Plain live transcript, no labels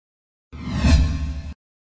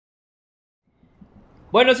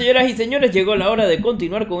Bueno, señoras y señores, llegó la hora de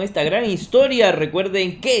continuar con esta gran historia.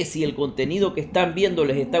 Recuerden que si el contenido que están viendo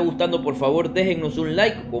les está gustando, por favor déjennos un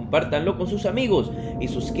like, compártanlo con sus amigos y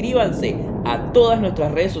suscríbanse a todas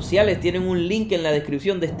nuestras redes sociales. Tienen un link en la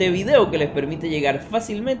descripción de este video que les permite llegar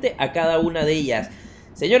fácilmente a cada una de ellas.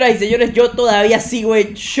 Señoras y señores, yo todavía sigo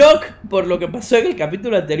en shock por lo que pasó en el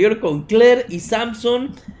capítulo anterior con Claire y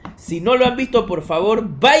Samson. Si no lo han visto, por favor,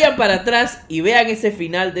 vayan para atrás y vean ese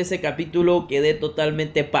final de ese capítulo. Quedé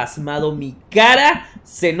totalmente pasmado. Mi cara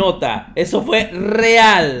se nota. Eso fue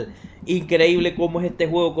real. Increíble cómo es este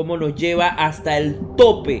juego, cómo nos lleva hasta el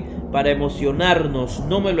tope para emocionarnos.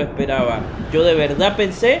 No me lo esperaba. Yo de verdad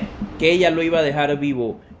pensé que ella lo iba a dejar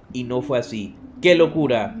vivo y no fue así. ¡Qué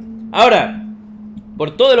locura! Ahora,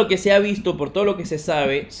 por todo lo que se ha visto, por todo lo que se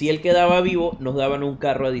sabe, si él quedaba vivo, nos daban un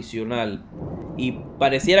carro adicional. Y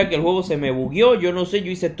pareciera que el juego se me bugueó, yo no sé, yo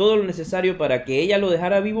hice todo lo necesario para que ella lo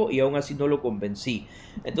dejara vivo y aún así no lo convencí.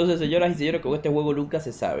 Entonces, señoras y señores, con este juego nunca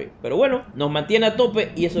se sabe. Pero bueno, nos mantiene a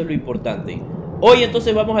tope y eso es lo importante. Hoy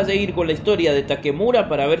entonces vamos a seguir con la historia de Takemura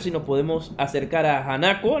para ver si nos podemos acercar a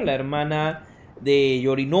Hanako, la hermana de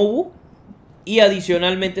Yorinobu. Y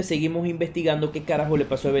adicionalmente seguimos investigando qué carajo le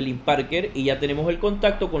pasó a Evelyn Parker. Y ya tenemos el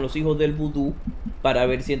contacto con los hijos del vudú para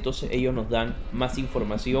ver si entonces ellos nos dan más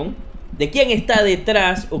información de quién está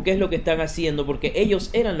detrás o qué es lo que están haciendo, porque ellos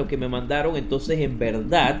eran los que me mandaron entonces en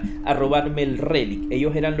verdad a robarme el relic.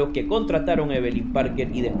 Ellos eran los que contrataron a Evelyn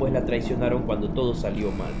Parker y después la traicionaron cuando todo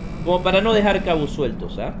salió mal, como para no dejar cabos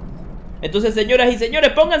sueltos, ¿ah? Entonces, señoras y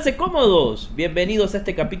señores, pónganse cómodos. Bienvenidos a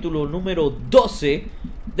este capítulo número 12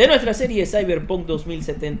 de nuestra serie Cyberpunk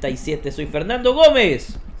 2077. Soy Fernando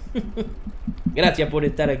Gómez. Gracias por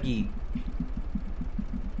estar aquí.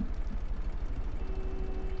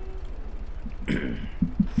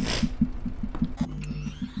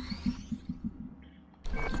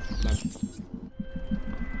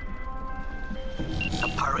 The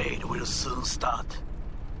parade will soon start.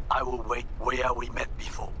 I will wait where we met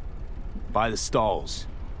before. By the stalls.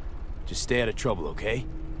 Just stay out of trouble, okay?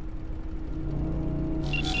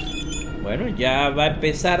 Bueno, ya va a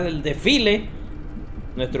empezar el desfile.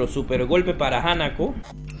 Nuestro super golpe para Hanako.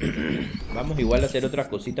 Vamos igual a hacer otras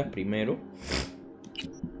cositas primero.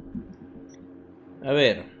 A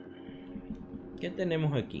ver, ¿qué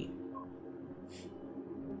tenemos aquí?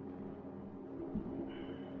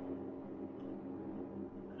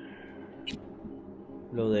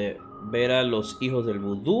 Lo de ver a los hijos del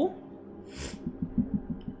vudú.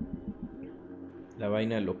 La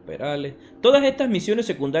vaina de los perales. Todas estas misiones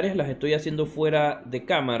secundarias las estoy haciendo fuera de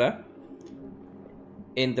cámara,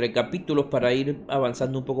 entre capítulos, para ir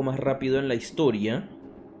avanzando un poco más rápido en la historia.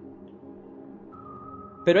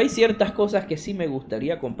 Pero hay ciertas cosas que sí me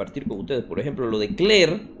gustaría compartir con ustedes. Por ejemplo, lo de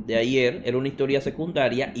Claire de ayer era una historia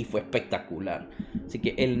secundaria y fue espectacular. Así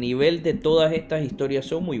que el nivel de todas estas historias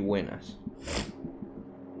son muy buenas.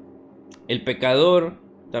 El pecador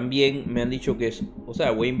también me han dicho que es... O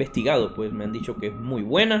sea, he investigado, pues me han dicho que es muy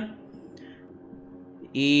buena.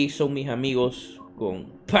 Y son mis amigos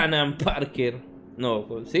con Panam Parker. No,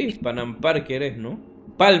 sí, Panam Parker es, ¿no?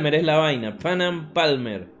 Palmer es la vaina, Panam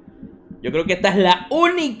Palmer. Yo creo que esta es la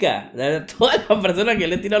única de todas las personas que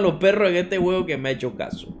le tiran los perros en este juego que me ha hecho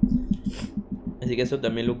caso. Así que eso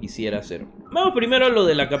también lo quisiera hacer. Vamos primero a lo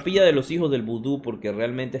de la capilla de los hijos del vudú, porque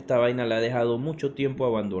realmente esta vaina la ha dejado mucho tiempo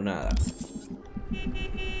abandonada.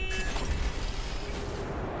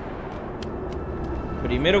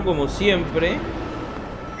 Primero, como siempre,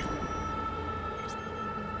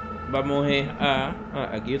 vamos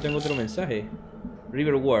a... aquí yo tengo otro mensaje.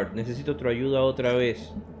 River Ward, necesito tu ayuda otra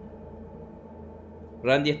vez.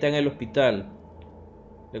 Randy está en el hospital.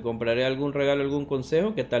 Le compraré algún regalo, algún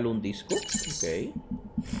consejo. ¿Qué tal un disco? Ok.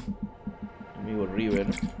 Amigo River.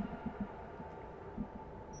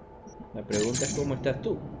 La pregunta es ¿cómo estás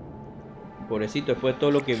tú? Pobrecito, después de todo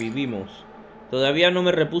lo que vivimos. Todavía no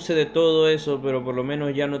me repuse de todo eso, pero por lo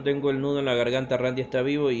menos ya no tengo el nudo en la garganta. Randy está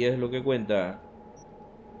vivo y es lo que cuenta.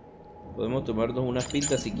 Podemos tomarnos unas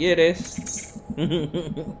pintas si quieres.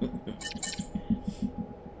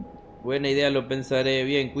 Buena idea, lo pensaré.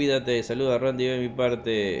 Bien, cuídate. Saluda a Randy de mi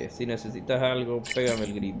parte. Si necesitas algo, pégame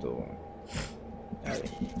el grito. A ver.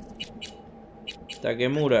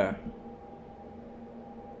 Takemura.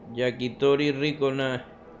 Yakitori rico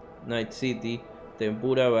Night City.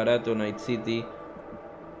 Tempura barato Night City.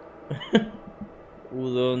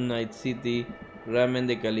 Udon Night City. Ramen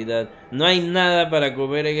de calidad. No hay nada para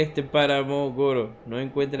comer en este páramo, Goro. No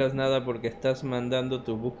encuentras nada porque estás mandando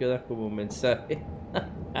tus búsquedas como mensaje.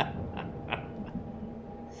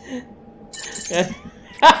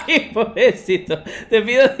 Ay, pobrecito. Te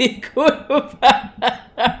pido disculpas.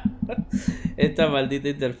 esta maldita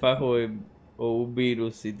interfaz o un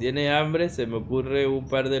virus. Si tienes hambre, se me ocurre un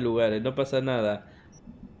par de lugares. No pasa nada.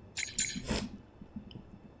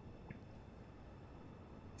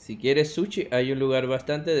 Si quieres sushi, hay un lugar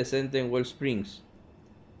bastante decente en Wall Springs.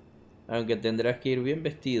 Aunque tendrás que ir bien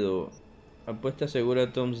vestido. Apuesta segura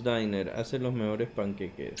a Tom's Diner. Hace los mejores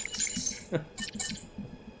panqueques.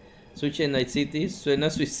 Sushi en Night City suena a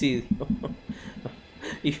suicidio.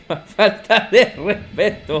 Y falta de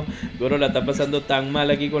respeto. Goro la está pasando tan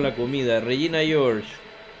mal aquí con la comida. Regina George.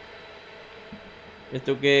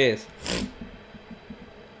 ¿Esto qué es?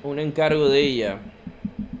 Un encargo de ella.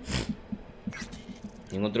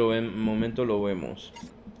 En otro momento lo vemos.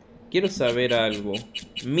 Quiero saber algo.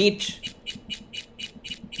 Mitch.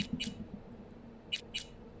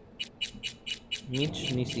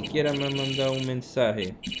 Mitch ni siquiera me ha mandado un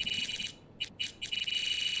mensaje.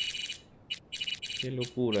 Qué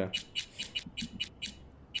locura.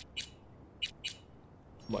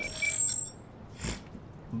 Bueno.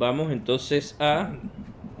 Vamos entonces a...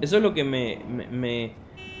 Eso es lo que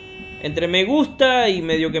entre me gusta y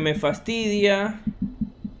medio que me fastidia.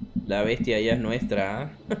 La bestia ya es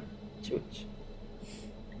nuestra. Chuch.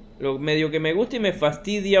 Lo medio que me gusta y me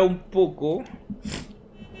fastidia un poco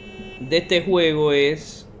de este juego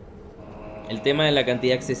es el tema de la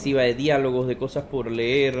cantidad excesiva de diálogos, de cosas por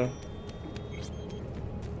leer.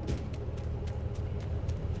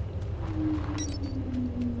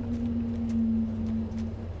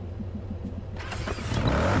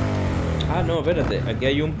 Ah, no, espérate. Aquí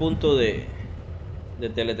hay un punto de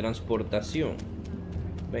teletransportación.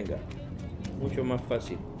 Venga. Mucho más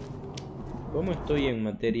fácil. ¿Cómo estoy en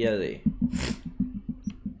materia de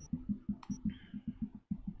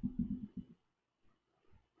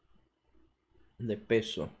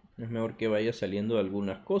peso? Es mejor que vaya saliendo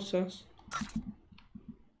algunas cosas.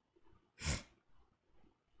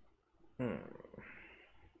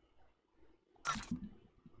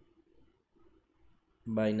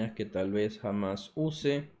 Vainas que tal vez jamás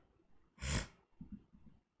use.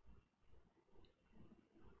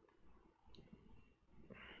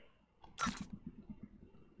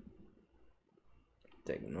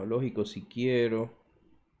 Tecnológico si quiero.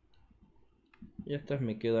 Y estas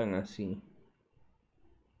me quedan así.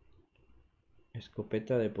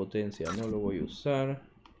 Escopeta de potencia, no lo voy a usar.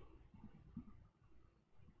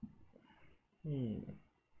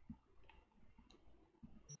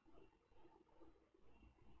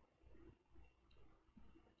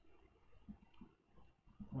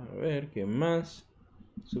 A ver, ¿qué más?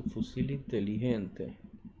 Subfusil inteligente.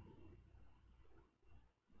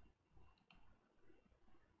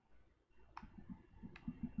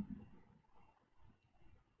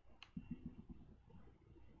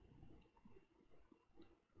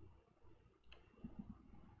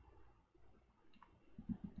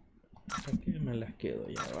 Aquí me las quedo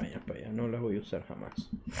ya, vaya para allá, no las voy a usar jamás.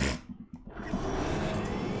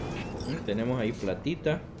 Tenemos ahí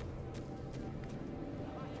platita.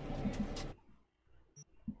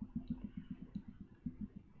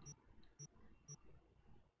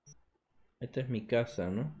 Esta es mi casa,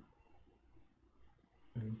 ¿no?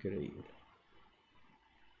 Increíble.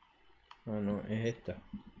 Ah, no, es esta.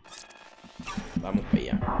 Vamos para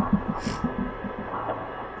allá.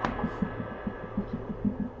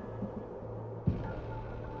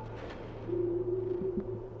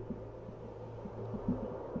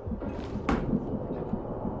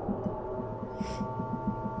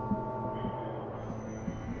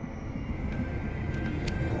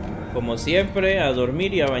 Como siempre, a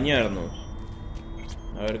dormir y a bañarnos.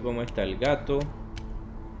 A ver cómo está el gato.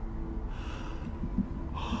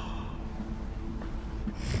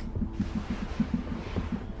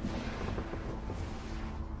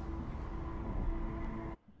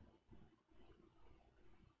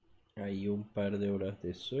 Hay un par de horas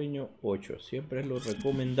de sueño. 8. Siempre es lo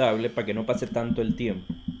recomendable para que no pase tanto el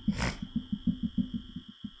tiempo.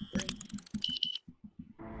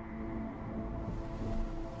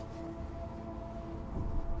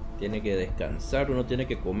 Tiene que descansar, uno tiene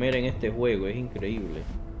que comer en este juego, es increíble.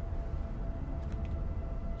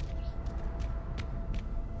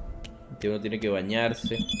 Uno tiene que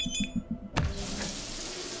bañarse.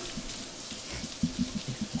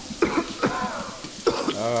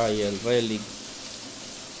 Ay, el relic.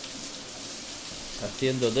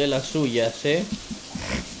 Haciendo de las suyas, ¿eh?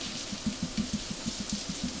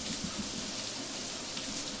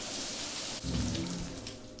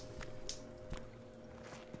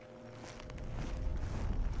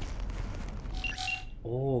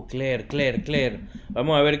 Oh, Claire.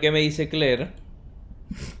 Vamos a ver qué me dice Claire.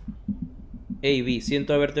 Hey, Vi,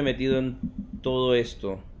 siento haberte metido en todo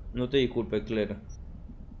esto. No te disculpes, Claire.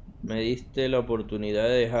 Me diste la oportunidad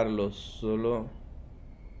de dejarlo, solo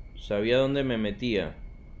sabía dónde me metía.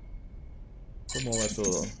 ¿Cómo va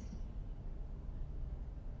todo?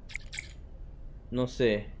 No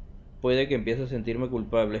sé, puede que empiece a sentirme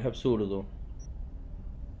culpable, es absurdo.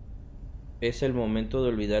 Es el momento de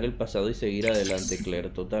olvidar el pasado y seguir adelante, Claire,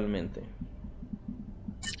 totalmente.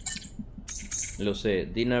 Lo sé,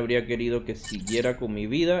 Dina habría querido que siguiera con mi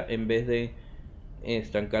vida en vez de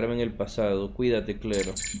estancarme en el pasado. Cuídate,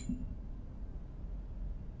 Claire.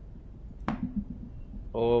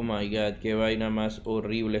 Oh my god, qué vaina más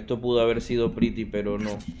horrible. Esto pudo haber sido Pretty, pero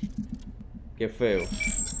no. Qué feo.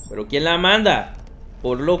 ¿Pero quién la manda?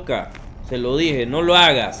 Por loca. Se lo dije, no lo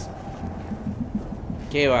hagas.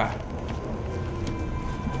 ¿Qué va?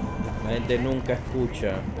 La gente nunca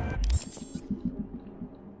escucha.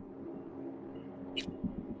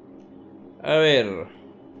 A ver.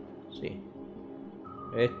 Sí.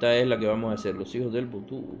 Esta es la que vamos a hacer. Los hijos del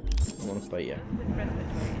vudú. Vámonos para allá.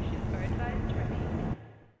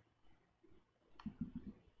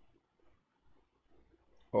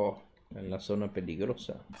 Oh, en la zona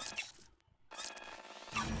peligrosa.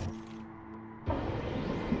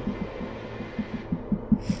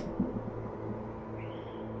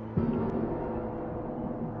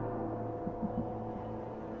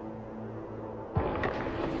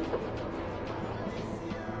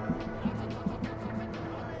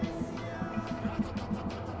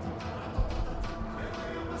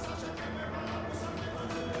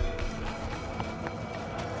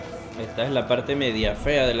 Esta es la parte media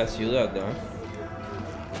fea de la ciudad, ¿no?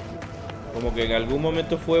 Como que en algún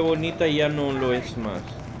momento fue bonita y ya no lo es más.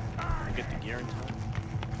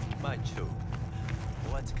 Macho,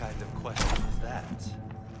 what kind of question is that?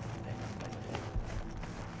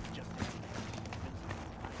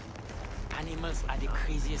 Animals are the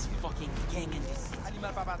craziest fucking gang in this city.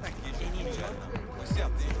 Animal papa attaqué. Any job? Vous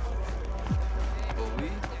certain? Oh oui?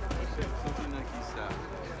 Surtout dans qui ça?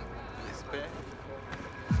 J'espère.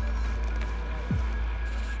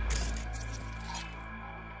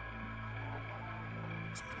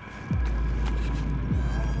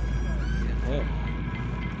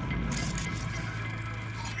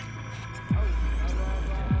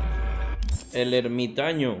 El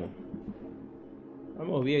ermitaño.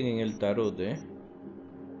 Vamos bien en el tarot,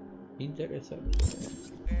 Interesante.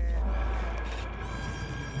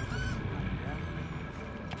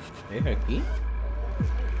 ¿Es aquí?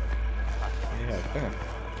 Es acá.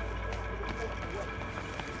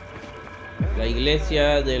 La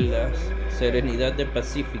iglesia de la Serenidad de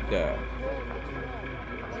Pacífica.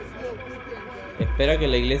 Espera que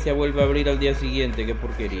la iglesia vuelva a abrir al día siguiente. Qué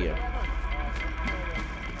porquería.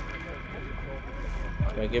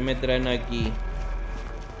 ¿Para qué me traen aquí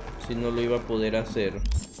si no lo iba a poder hacer?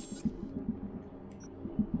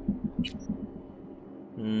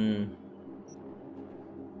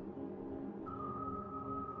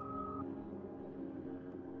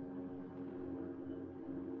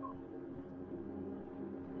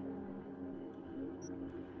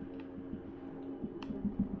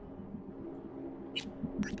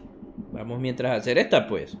 Vamos mientras a hacer esta,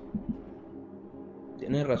 pues.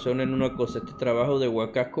 Tienes razón en una cosa, este trabajo de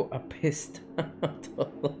Wakako apesta a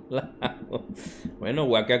todos lados. Bueno,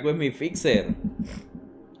 Wakako es mi fixer.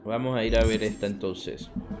 Vamos a ir a ver esta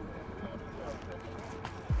entonces.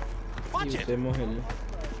 Y usemos el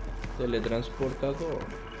teletransportador.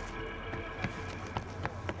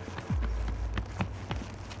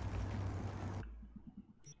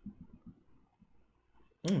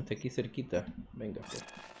 Está aquí cerquita. Venga, pues.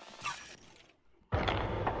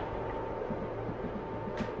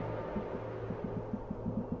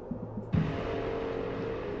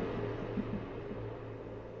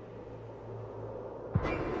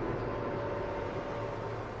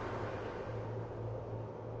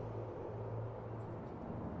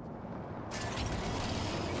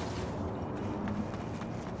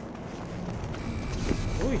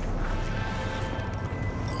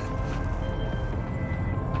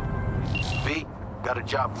 Got a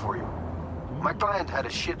job for you. My client had a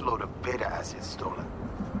shitload of beta acid stolen.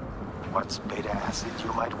 What's beta acid,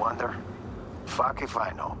 you might wonder? Fuck if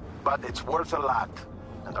I know. But it's worth a lot,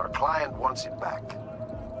 and our client wants it back.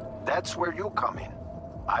 That's where you come in.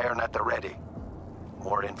 Iron at the ready.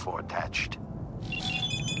 More info attached.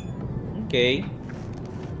 Okay.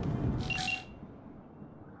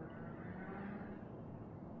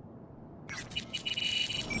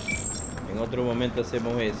 En otro momento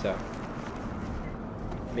hacemos esa.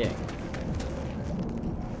 Bien.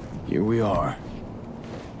 Here we are.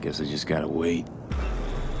 Guess I just gotta wait.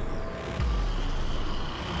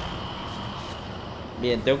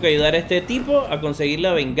 Bien, tengo que ayudar a este tipo a conseguir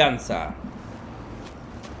la venganza.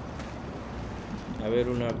 A ver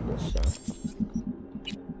una cosa.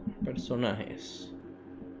 Personajes.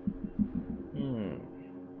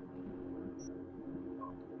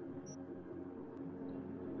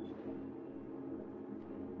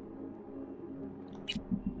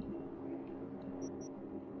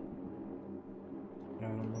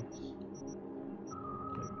 Armas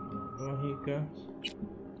tecnológicas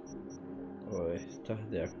o estas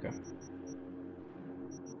de acá.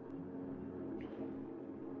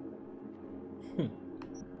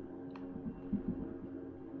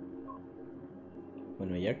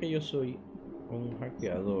 Bueno, ya que yo soy un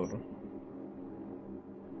hackeador,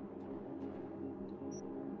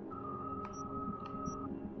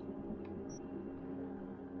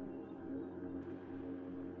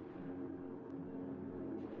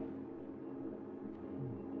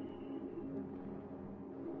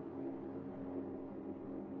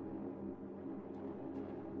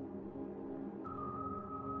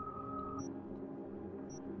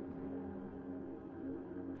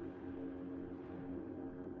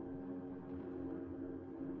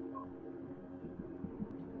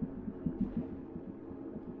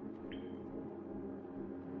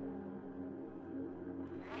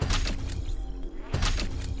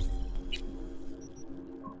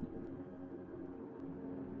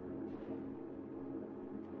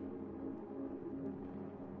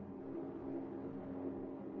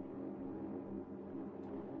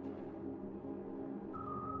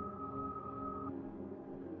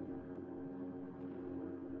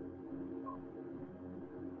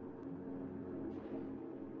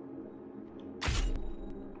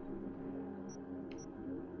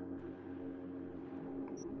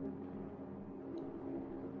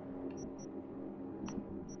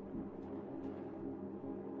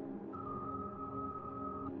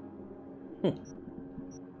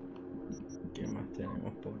 ¿qué más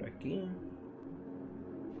tenemos por aquí?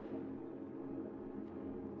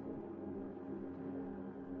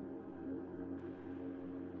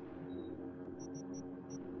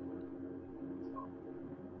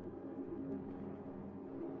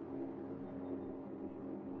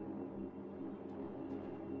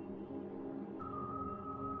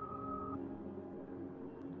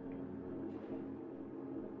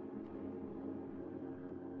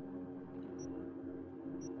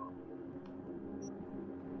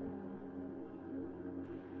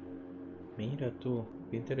 Mira tú,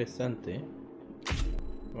 qué interesante, ¿eh?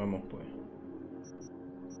 Vamos pues.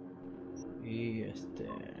 Y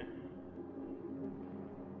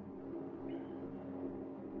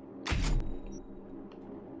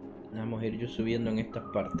vamos a ir yo subiendo en estas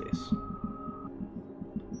partes.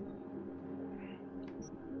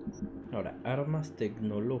 Ahora, armas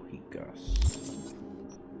tecnológicas.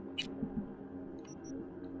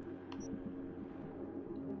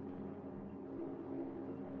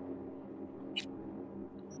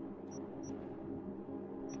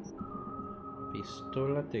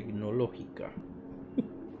 Pistola tecnológica.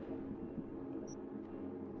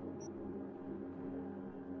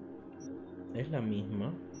 ¿Es la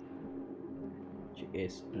misma? Sí,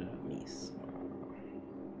 es la misma.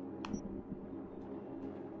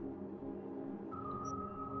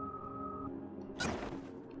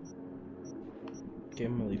 ¿Qué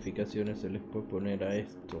modificaciones se les puede poner a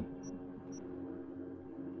esto?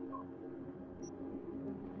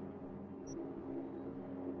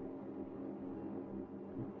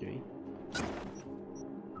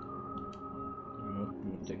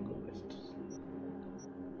 No tengo de estos.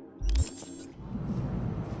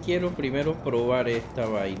 Quiero primero probar esta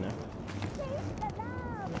vaina.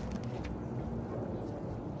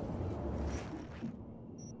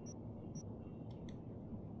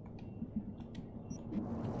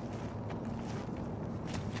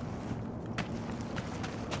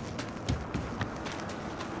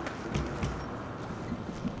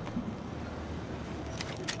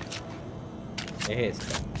 Es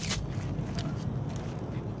esta.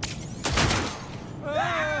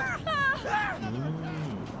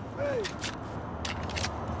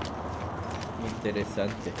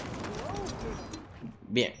 Interesante.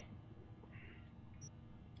 Bien.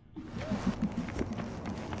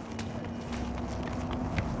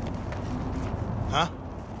 Huh?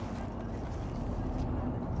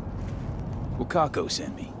 Wakako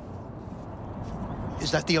sent me.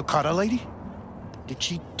 Is that the Okada lady? Did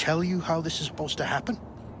she tell you how this is supposed to happen?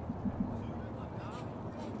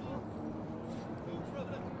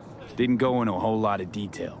 Didn't go into a whole lot of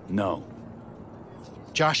detail, no.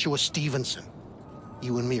 Joshua Stevenson.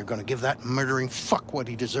 You and me are gonna give that murdering fuck what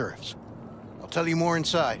he deserves. I'll tell you more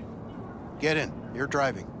inside. Get in. You're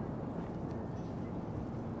driving.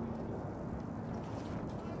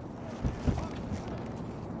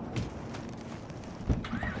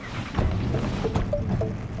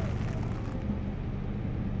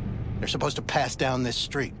 supposed to pass down this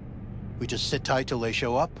street. We just sit tight till they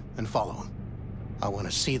show up and follow them. I want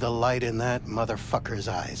to see the light in that motherfucker's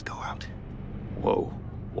eyes go out. Whoa.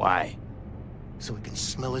 Why? So he can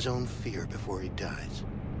smell his own fear before he dies.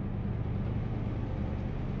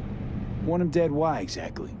 Want him dead, why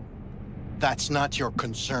exactly? That's not your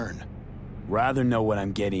concern. Rather know what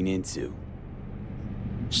I'm getting into.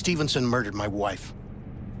 Stevenson murdered my wife.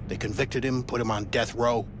 They convicted him, put him on death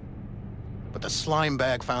row. But the slime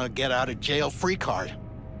bag found a get-out-of-jail-free card.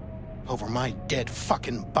 Over my dead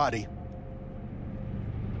fucking body.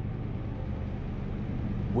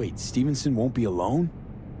 Wait, Stevenson won't be alone?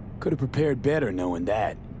 Could have prepared better knowing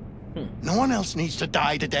that. No one else needs to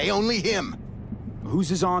die today, only him. Who's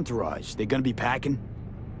his entourage? They gonna be packing?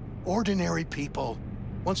 Ordinary people.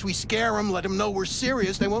 Once we scare them, let them know we're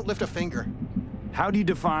serious, they won't lift a finger. How do you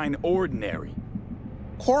define ordinary?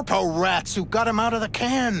 Corpo rats who got him out of the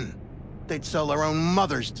can. They'd sell their own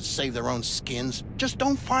mothers to save their own skins. Just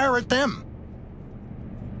don't fire at them.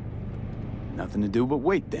 Nothing to do but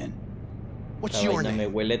wait then. What's Esta your vaina me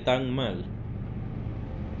name? huele tan mal.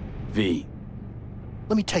 V.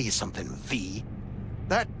 Let me tell you something, V.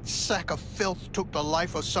 That sack of filth took the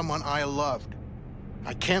life of someone I loved.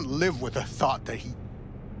 I can't live with the thought that he...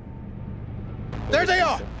 There they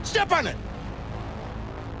are! Step on it!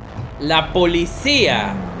 La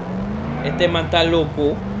policía. Este man está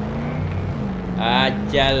loco. Ah,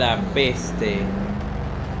 ya la peste.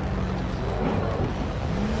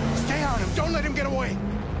 Stay on him! Don't let him get away!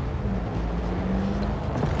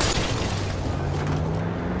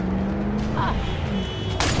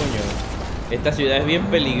 Coño, esta ciudad es bien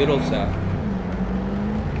peligrosa.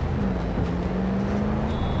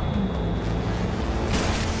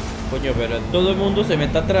 Coño, pero todo el mundo se me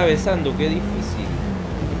está atravesando, qué difícil.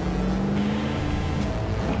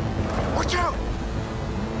 Watch out!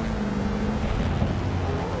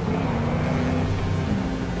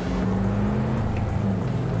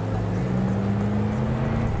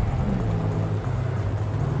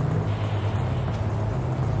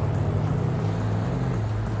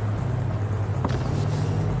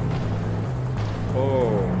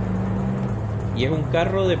 Oh. Y es un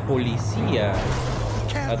carro de policía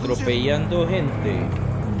atropellando gente.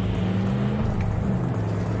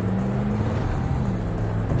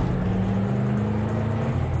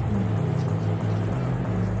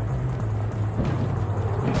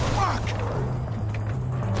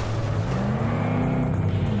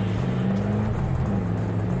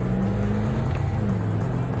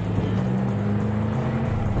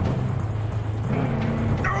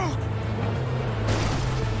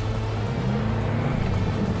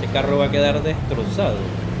 Este carro va a quedar destrozado.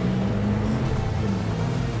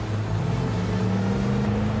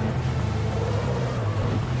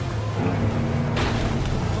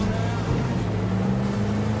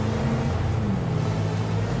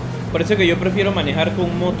 Por eso que yo prefiero manejar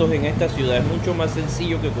con motos en esta ciudad, es mucho más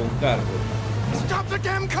sencillo que con carros. Stop the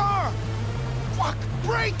damn car! Fuck!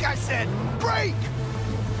 Brake, I said! Brake!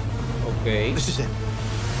 Ok. This is it.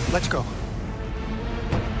 Let's go.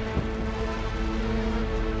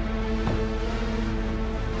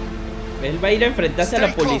 Él va a ir a enfrentarse a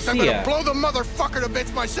la Stay close. I'm gonna policía. blow the motherfucker to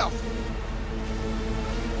bits myself.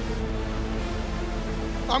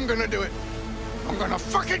 I'm gonna do it. I'm gonna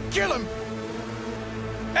fucking kill him.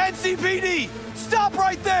 NCPD! Stop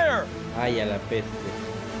right there! Ay, a la peste.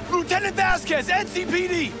 Lieutenant Vasquez,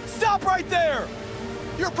 NCPD! Stop right there!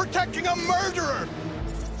 You're protecting a murderer.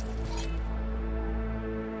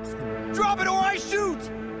 Drop it or I shoot!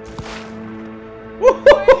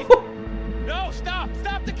 No, stop!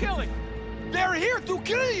 Stop the killing! They're here to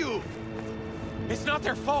kill you! It's not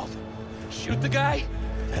their fault. Shoot the guy,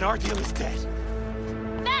 and our deal is dead.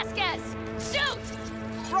 Vasquez! Shoot!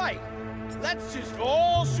 Right. Let's just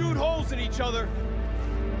all shoot holes in each other.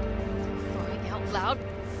 Crying out loud.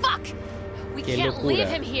 Fuck! We Qué can't locura. leave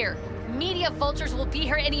him here. Media vultures will be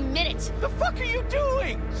here any minute. The fuck are you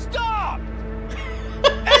doing? Stop!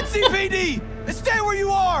 NCPD! Stay where you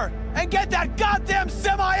are! And get that goddamn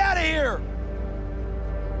semi out of here!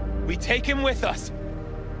 We take him with us.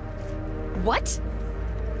 What?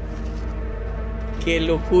 Qué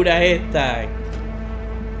locura esta.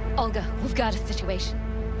 Olga, we've got a situation.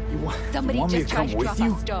 You Somebody want me just to tried come to with drop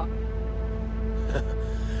you? us Star.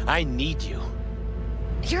 I need you.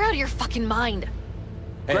 You're out of your fucking mind.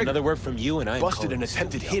 Hey, Greg, another word from you and I Busted an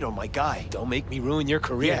attempted hit on my guy. Don't make me ruin your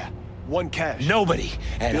career. Yeah. One cash. Nobody,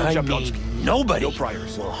 and Bill I Jablonski. mean nobody, No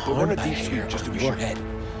priors. will But we're harm in a a deep hair street, just to on be your sure. head.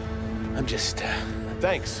 I'm just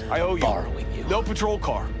Thanks, I owe you. borrowing you. No patrol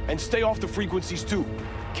car. And stay off the frequencies too.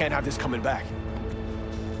 Can't have this coming back.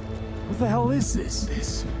 What the hell is this?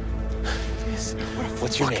 This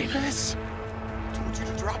What's your name? Mess. Told you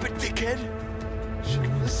to drop it, dickhead. Should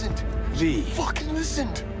have listened. V. Fucking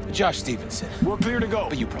listened. Josh Stevenson. We're clear to go.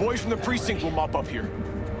 But you probably Boys from the know that precinct will mop up here.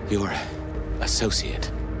 Your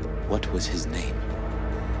associate. What was his name?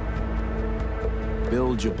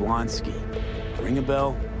 Bill Jablonski. Ring a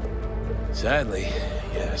bell? Sadly,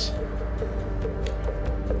 yes.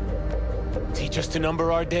 Teach us to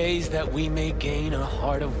number our days that we may gain a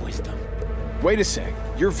heart of wisdom. Wait a sec.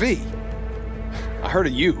 You're V. I heard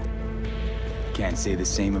of you. Can't say the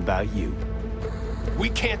same about you. We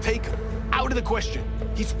can't take him. Out of the question.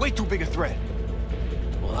 He's way too big a threat.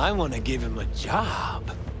 Well, I want to give him a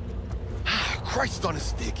job. Christ on a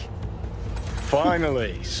stick.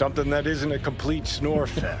 Finally, something that isn't a complete snore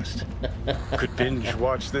fest. Could binge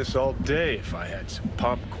watch this all day if I had some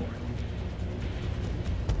popcorn.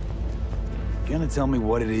 Gonna tell me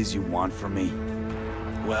what it is you want from me?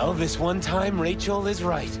 Well, this one time, Rachel is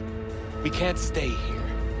right. We can't stay here.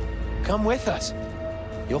 Come with us.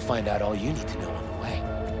 You'll find out all you need to know on the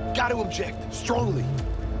way. Got to object. Strongly.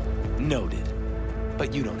 Noted.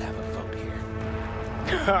 But you don't have a vote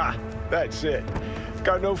here. Ha! That's it.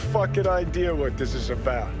 Got no fucking idea what this is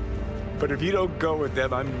about. But if you don't go with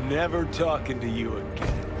them, I'm never talking to you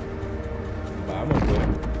again. Vamos,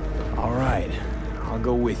 pues. All right, I'll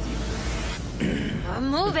go with you.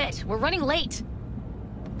 Move it! We're running late.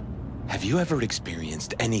 Have you ever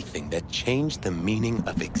experienced anything that changed the meaning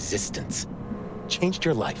of existence? Changed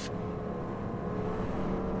your life?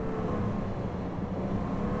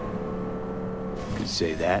 Could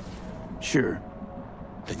say that. Sure.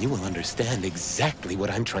 Then you will understand exactly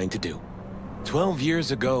what I'm trying to do. 12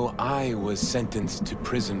 years ago, I was sentenced to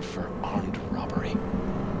prison for armed robbery.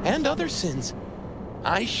 And other sins.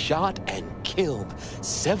 I shot and killed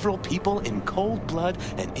several people in cold blood,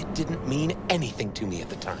 and it didn't mean anything to me at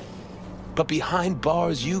the time. But behind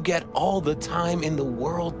bars, you get all the time in the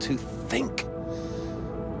world to think.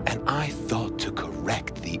 And I thought to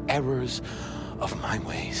correct the errors of my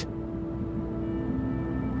ways.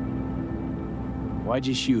 Why'd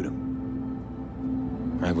you shoot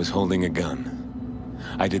him? I was holding a gun.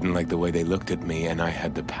 I didn't like the way they looked at me, and I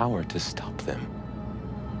had the power to stop them.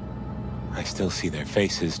 I still see their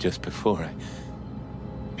faces just before I...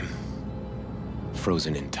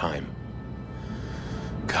 frozen in time.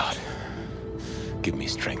 God, give me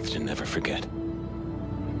strength to never forget.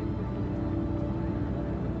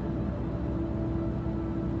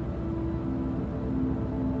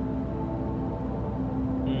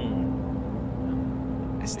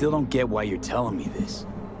 I still don't get why you're telling me this.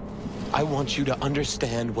 I want you to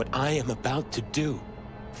understand what I am about to do.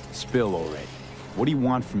 Spill already. What do you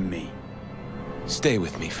want from me? Stay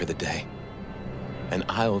with me for the day, and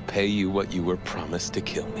I'll pay you what you were promised to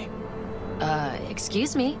kill me.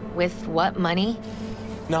 Excuse me? With what money?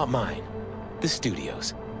 Not mine. The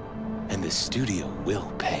studio's. And the studio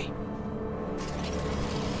will pay.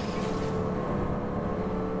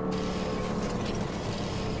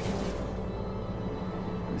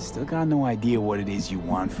 I still got no idea what it is you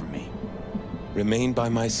want from me. Remain by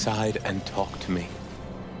my side and talk to me.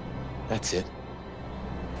 That's it.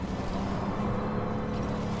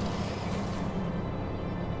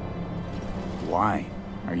 Why?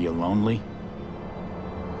 Are you lonely?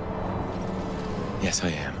 Yes, I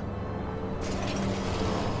am.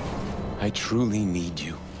 I truly need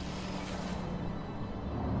you.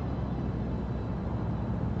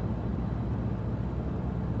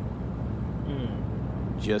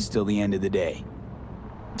 Just till the end of the day.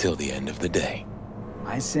 Till the end of the day.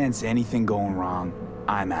 I sense anything going wrong,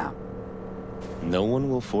 I'm out. No one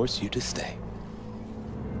will force you to stay.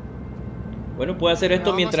 Bueno, puedo hacer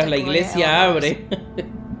esto mientras la iglesia abre.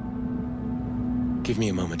 Give me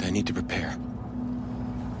a moment, I need to prepare.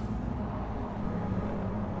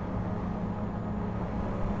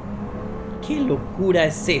 ¿Qué locura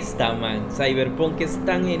es esta, man? Cyberpunk es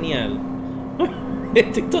tan genial.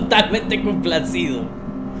 Estoy totalmente complacido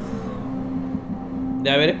de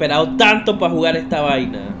haber esperado tanto para jugar esta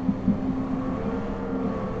vaina.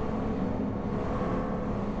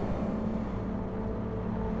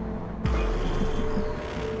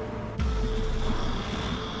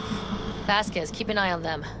 Vasquez, keep an eye on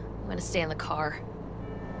them. I'm gonna stay in the car.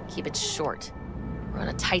 Keep it short. We're on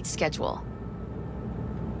a tight schedule.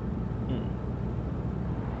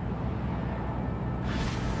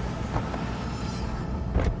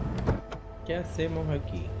 ¿Qué hacemos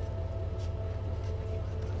aquí?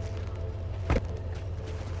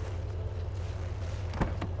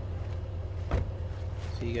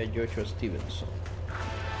 Sigue a Joshua Stevenson.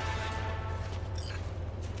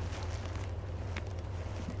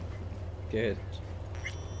 ¿Qué es esto?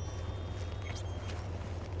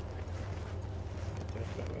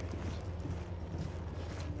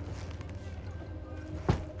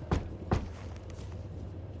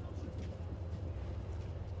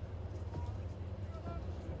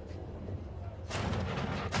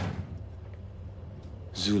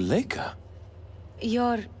 Zuleika?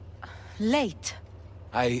 You're late.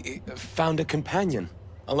 I found a companion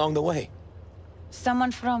along the way.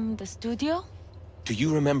 Someone from the studio? Do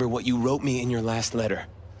you remember what you wrote me in your last letter?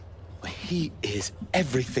 He is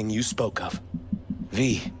everything you spoke of.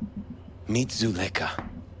 V, meet Zuleika.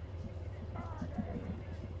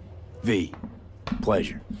 V,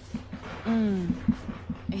 pleasure.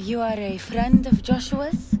 You are a friend of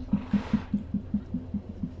Joshua's?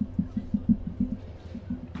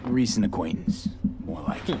 Recent acquaintance, more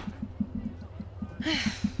like.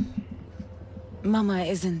 Mama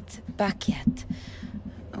isn't back yet.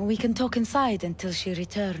 We can talk inside until she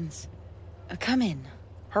returns. Come in.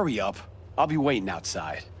 Hurry up. I'll be waiting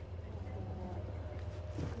outside.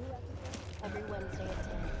 Every Wednesday at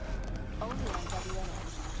 10. Only on WNS.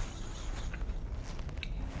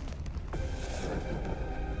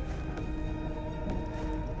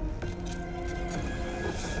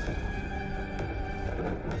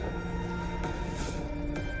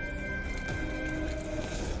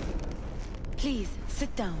 Please,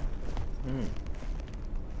 sit down.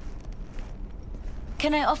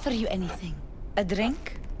 Can I offer you anything? A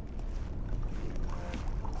drink?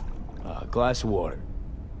 A glass of water.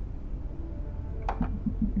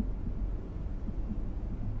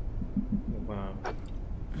 Wow.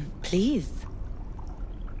 Please.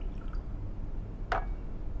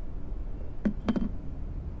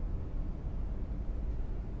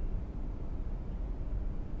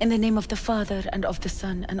 In the name of the Father, and of the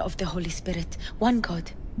Son, and of the Holy Spirit, one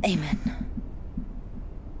God. Amen.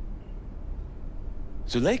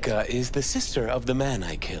 Zuleika is the sister of the man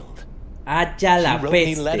I killed. Hacha la She wrote me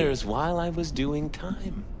peste. letters while I was doing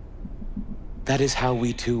time. That is how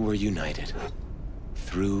we two were united.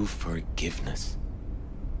 Through forgiveness.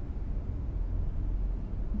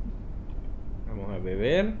 Vamos a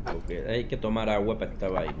beber, porque hay que tomar agua para esta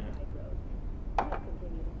vaina.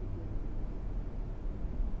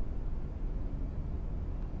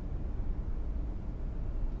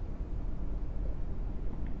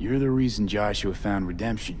 You're the reason Joshua found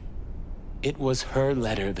redemption. It was her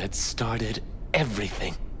letter that started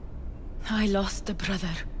everything. I lost a brother.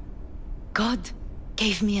 God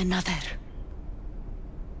gave me another.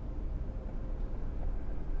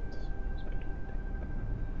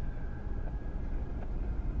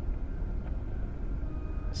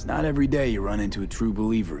 It's not every day you run into a true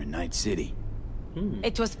believer in Night City.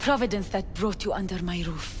 It was Providence that brought you under my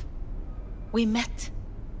roof. We met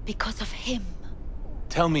because of him.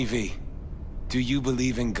 Tell me, V, do you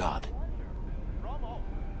believe in God?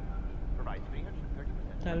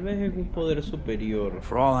 Tal vez es un poder superior.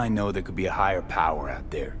 For all I know, there could be a higher power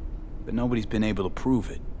out there. But nobody's been able to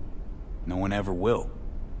prove it. No one ever will.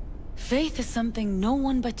 Faith is something no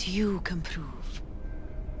one but you can prove.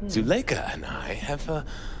 Zuleika and I have a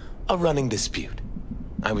running dispute.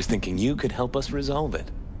 I was thinking you could help us resolve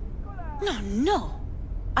it. No.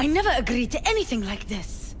 I never agreed to anything like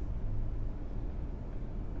this.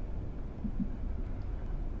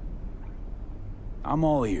 I'm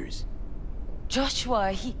all ears.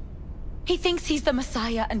 Joshua, he thinks he's the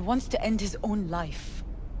Messiah and wants to end his own life.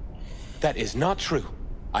 That is not true.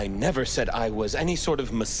 I never said I was any sort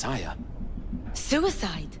of Messiah.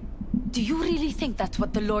 Suicide? Do you really think that's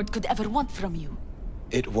what the Lord could ever want from you?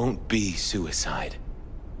 It won't be suicide.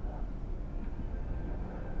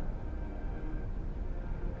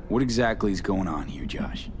 What exactly is going on here,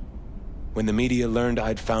 Josh? When the media learned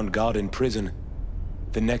I'd found God in prison,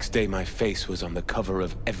 the next day my face was on the cover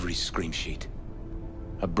of every scream sheet.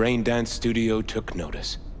 A brain dance studio took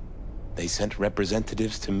notice. They sent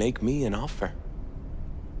representatives to make me an offer.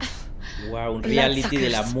 Wow, un reality de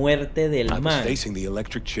la muerte del I was man. facing the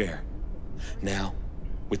electric chair. Now,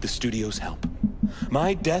 with the studio's help,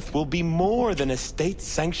 my death will be more than a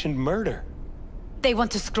state-sanctioned murder. They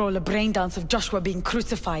want to scroll a brain dance of Joshua being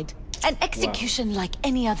crucified. An execution like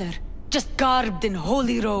any other, just garbed in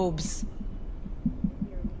holy robes.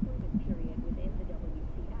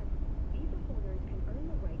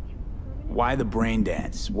 Why the brain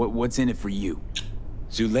dance? What's in it for you?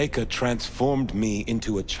 Zuleika transformed me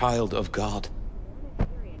into a child of God.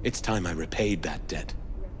 It's time I repaid that debt.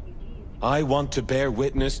 I want to bear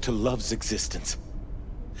witness to love's existence,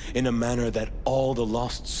 in a manner that all the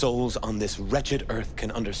lost souls on this wretched earth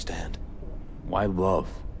can understand. Why love?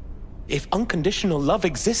 If unconditional love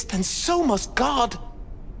exists, then so must God.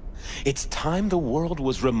 It's time the world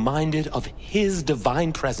was reminded of His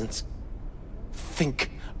divine presence.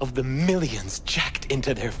 Think of the millions jacked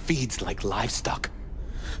into their feeds like livestock.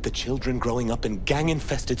 The children growing up in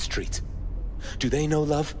gang-infested streets. Do they know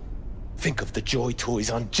love? Think of the joy toys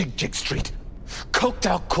on Jig Jig Street. Coked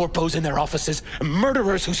out corpos in their offices, and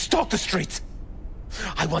murderers who stalk the streets.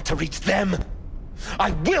 I want to reach them.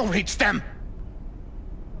 I will reach them.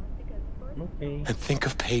 Okay. And think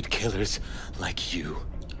of paid killers like you,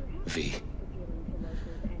 V.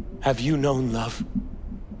 Have you known love?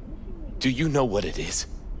 Do you know what it is?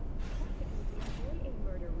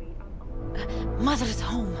 Mother's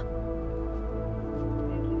home.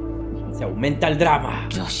 Se aumenta el drama.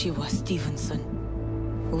 Joshua Stevenson.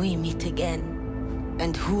 We meet again.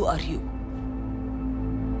 And who are you?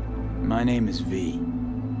 My name is V.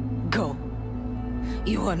 Go.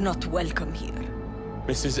 You are not welcome here.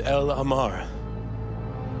 Mrs. El Amar,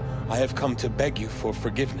 I have come to beg you for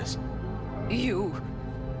forgiveness. You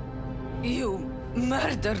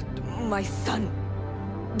murdered my son.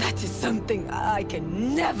 That is something I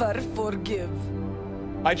can never forgive.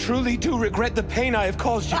 I truly do regret the pain I have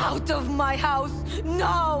caused you. Out of my house,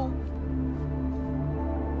 now!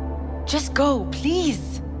 Just go,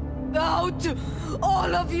 please. Out,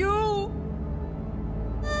 all of you!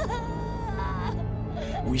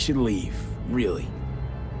 We should leave, really.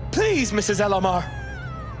 Please, Mrs. El Amar.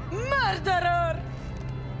 Murderer!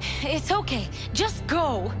 It's okay, just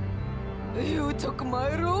go. You took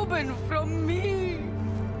my Reuben from me.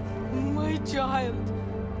 My child.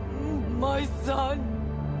 My son.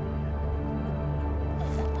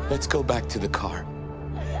 Let's go back to the car.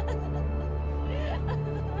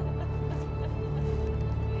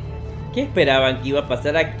 ¿Qué esperaban que iba a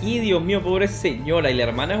pasar aquí? Dios mío, pobre señora. Y la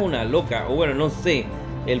hermana es una loca. O bueno, no sé.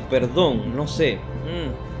 El perdón, no sé.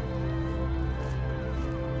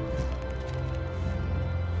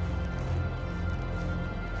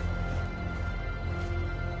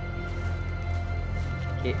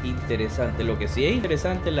 Qué interesante. Lo que sí es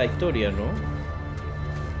interesante es la historia, ¿no?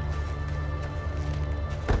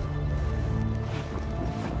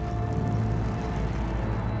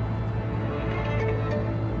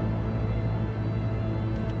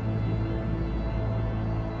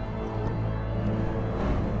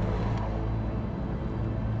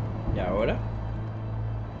 ¿Y ahora?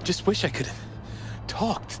 Just wish I could have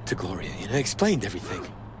talked to Gloria, explained everything.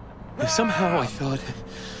 Somehow I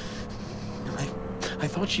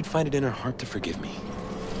thought she'd find it in her heart to forgive me.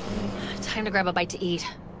 Time to grab a bite to eat.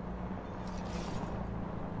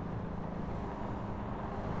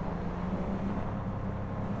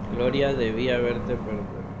 Gloria debía haberte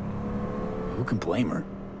perdonado. Who can blame her?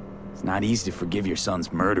 It's not easy to forgive your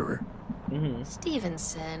son's murderer.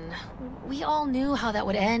 Stevenson, we all knew how that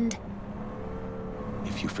would end.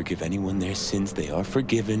 If you forgive anyone their sins, they are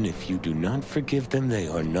forgiven. If you do not forgive them, they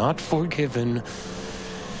are not forgiven.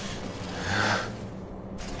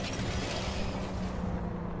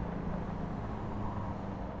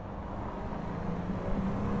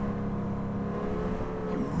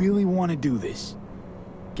 You really want to do this?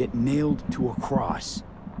 Get nailed to a cross?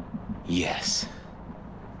 Yes.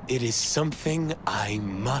 It is something I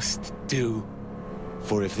must do.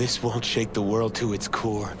 For if this won't shake the world to its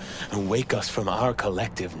core and wake us from our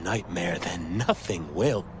collective nightmare, then nothing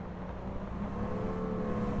will.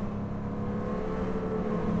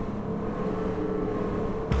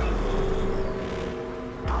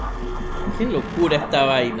 Qué locura esta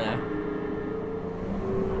vaina.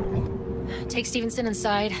 Take Stevenson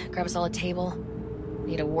inside, grab us all a table.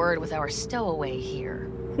 Need a word with our stowaway here.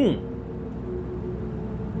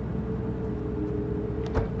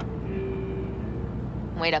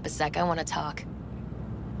 Wait up a sec, I want to talk.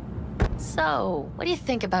 So, what do you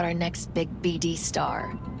think about our next big BD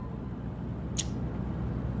star?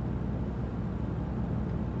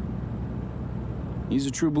 He's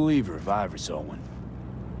a true believer if I ever saw one.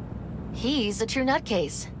 He's a true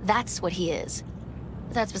nutcase. That's what he is.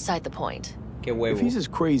 But that's beside the point. Qué huevo. If he's as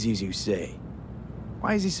crazy as you say,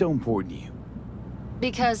 why is he so important to you?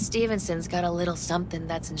 Because Stevenson's got a little something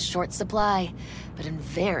that's in short supply, but in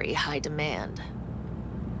very high demand.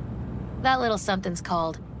 That little something's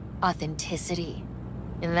called authenticity.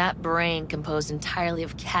 And that brain composed entirely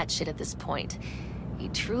of cat shit at this point. He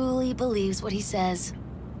truly believes what he says.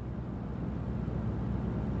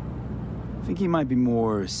 I think he might be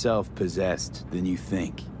more self-possessed than you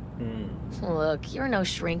think. Look, you're no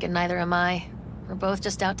shrink and neither am I. We're both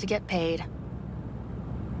just out to get paid.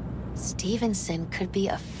 Stevenson could be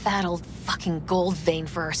a fat old fucking gold vein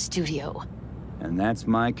for our studio. And that's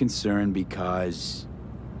my concern because...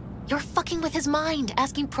 You're fucking with his mind,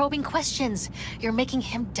 asking probing questions. You're making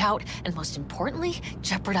him doubt, and most importantly,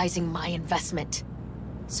 jeopardizing my investment.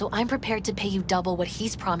 So I'm prepared to pay you double what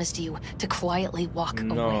he's promised you to quietly walk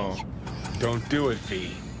away. Don't do it,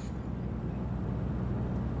 V.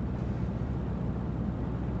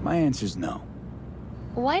 My answer's no.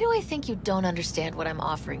 Why do I think you don't understand what I'm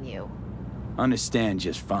offering you? Understand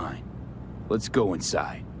just fine. Let's go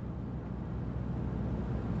inside.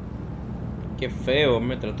 Qué feo,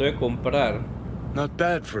 me trató de comprar. Not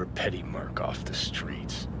bad for a petty merc off the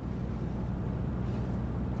streets.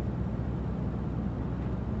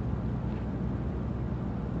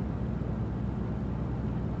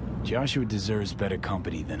 Joshua deserves better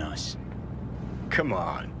company than us. Come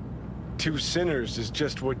on. 2 sinners is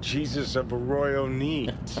just what Jesus of Arroyo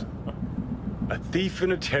needs. A thief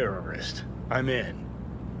and a terrorist. I'm in.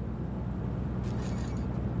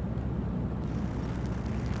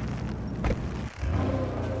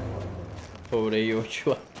 Pobre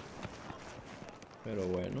Joshua. Pero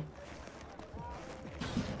bueno.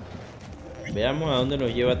 Veamos a dónde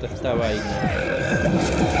nos lleva toda esta vaina.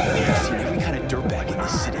 I've seen every kind of dirtbag in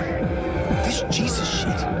this city. This Jesus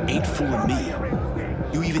shit ain't fooling me.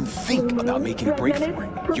 You even think about making a break for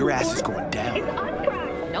it, your ass is going down.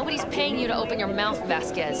 Nobody's paying you to open your mouth,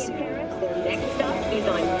 Vasquez.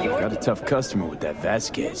 Got a tough customer with that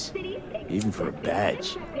Vasquez, even for a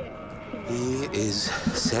badge. He is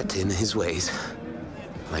set in his ways,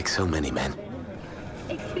 like so many men.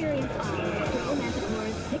 Experience all romantic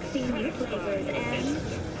wars, 16 new flavors, and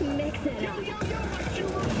mix it up.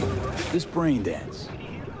 This brain dance.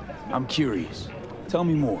 I'm curious. Tell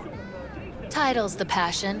me more. Title's the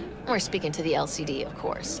passion. We're speaking to the LCD, of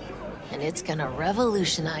course. And it's gonna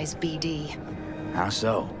revolutionize BD. How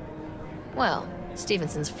so? Well,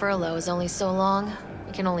 Stevenson's furlough is only so long.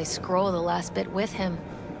 We can only scroll the last bit with him.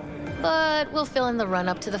 But we'll fill in the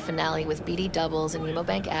run-up to the finale with BD doubles and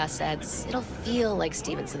Nemobank assets. It'll feel like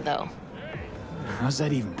Stevenson, though. How's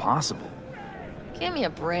that even possible? Give me a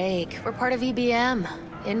break. We're part of EBM.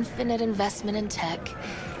 Infinite investment in tech.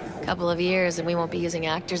 Couple of years and we won't be using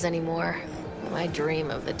actors anymore. My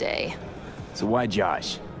dream of the day. So why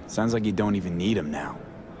Josh? Sounds like you don't even need him now.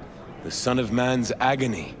 The Son of Man's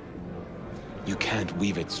agony. You can't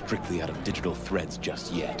weave it strictly out of digital threads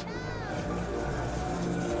just yet.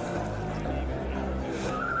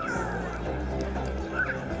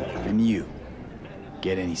 And you?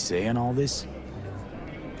 Get any say in all this?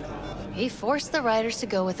 He forced the writers to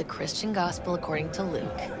go with the Christian gospel according to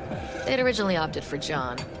Luke. They'd originally opted for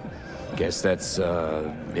John. Guess that's,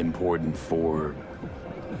 important for...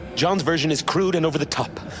 John's version is crude and over the top.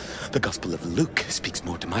 The Gospel of Luke speaks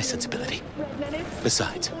more to my sensibility.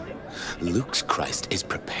 Besides, Luke's Christ is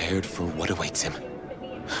prepared for what awaits him.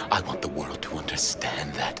 I want the world to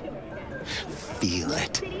understand that. Feel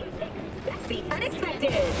it. The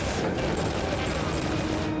unexpected.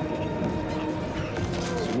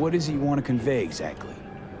 So what does he want to convey exactly?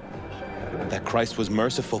 That Christ was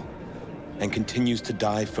merciful and continues to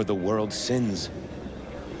die for the world's sins.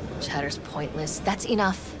 Chatter's pointless. That's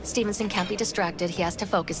enough. Stevenson can't be distracted. He has to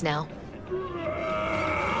focus now.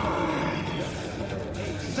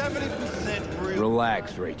 70% real.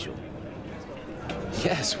 Relax, Rachel.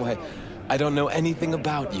 Yes, why, I don't know anything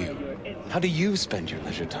about you. How do you spend your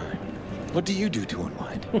leisure time? What do you do to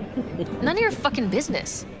unwind? None of your fucking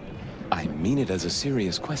business. I mean it as a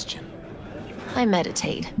serious question. I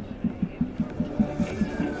meditate.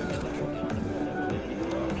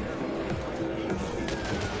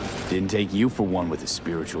 Didn't take you for one with a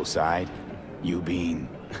spiritual side. You being...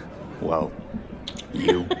 well,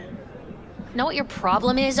 you. Know what your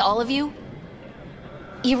problem is, all of you?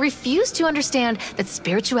 You refuse to understand that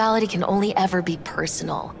spirituality can only ever be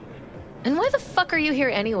personal. And why the fuck are you here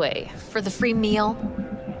anyway? For the free meal?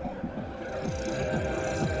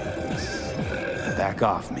 Back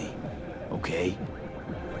off me, okay?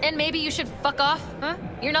 And maybe you should fuck off, huh?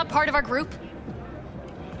 You're not part of our group?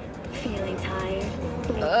 Feeling tired?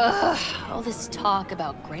 Ugh, all this talk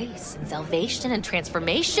about grace and salvation and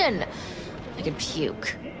transformation. I could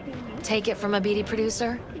puke. Take it from a BD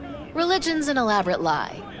producer? Religion's an elaborate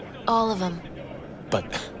lie. All of them.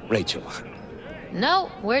 But, Rachel...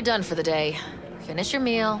 No, we're done for the day. Finish your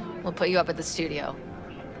meal, we'll put you up at the studio.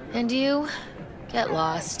 And you, get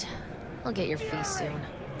lost. I'll get your fee soon.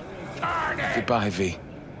 Goodbye, V.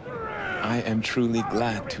 I am truly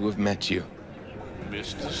glad to have met you.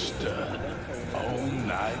 Mr. Stud, all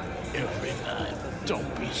night, every night.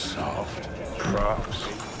 Don't be soft. Props.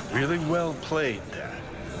 Really well played, that.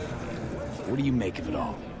 What do you make of it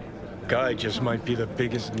all? Guy just might be the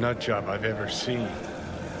biggest nutjob I've ever seen.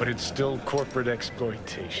 But it's still corporate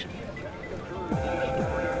exploitation.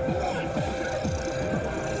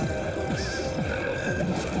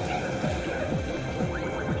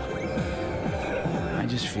 I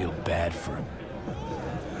just feel bad for him.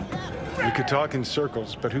 We could talk in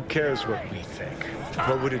circles, but who cares what we think?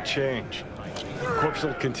 What would it change? Corpse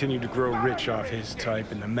will continue to grow rich off his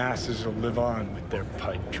type, and the masses will live on with their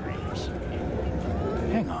pipe dreams.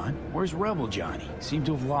 Hang on, where's Rebel Johnny? Seem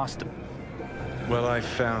to have lost him. Well, I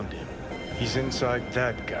found him. He's inside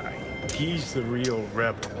that guy. He's the real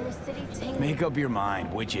rebel. Make up your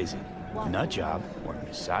mind, which is it? Nutjob or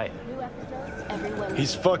Messiah?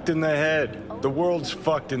 He's fucked in the head. The world's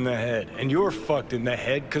fucked in the head. And you're fucked in the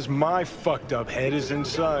head because my fucked up head is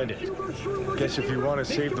inside it. Guess if you want to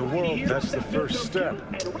save the world, that's the first step.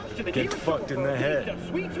 Get fucked in the head.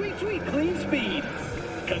 Sweet, sweet, sweet, clean speed.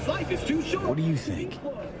 Because life is too short. What do you think?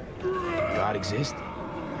 God exists?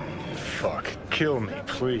 Fuck. Kill me,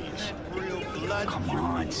 please. Come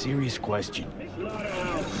on, serious question.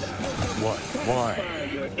 What? Why?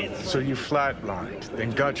 So you flatlined,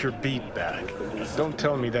 then got your beat back. Don't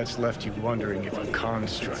tell me that's left you wondering if a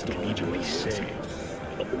construct can even be saved.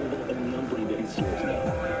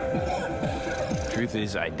 Truth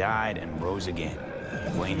is, I died and rose again.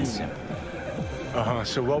 Plain and simple. Uh-huh,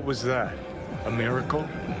 so what was that? A miracle?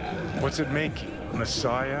 What's it make you? A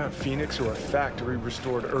messiah, a phoenix, or a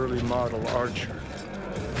factory-restored early model archer?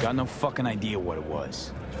 Got no fucking idea what it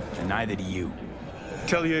was. And neither do you.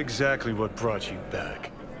 Tell you exactly what brought you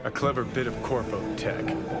back. A clever bit of corpo tech.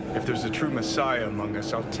 If there's a true messiah among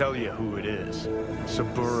us, I'll tell you who it is.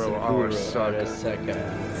 Saburo Arasaka.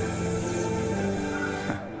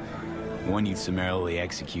 One you'd summarily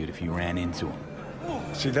execute if you ran into him.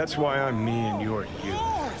 See, that's why I'm me and you're you.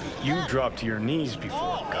 You drop to your knees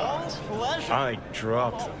before gods. I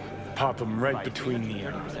drop them. Pop them right between the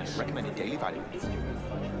eyes. Recommended daily vitamins.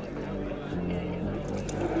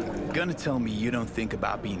 Gonna tell me you don't think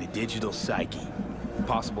about being a digital psyche?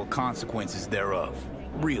 Possible consequences thereof.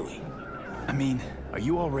 Really? I mean, are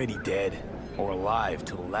you already dead? Or alive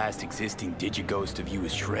till the last existing digighost of you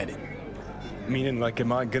is shredded? Meaning like,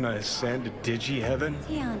 am I gonna ascend to digi-heaven?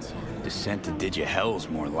 Descent to digi-hell's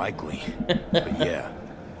more likely. But yeah,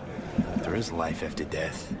 there is life after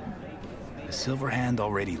death. Does Silverhand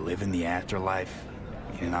already live in the afterlife?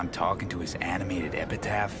 And I'm talking to his animated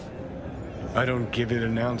epitaph? I don't give it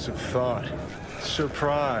an ounce of thought.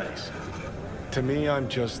 Surprise. To me, I'm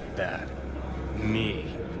just that.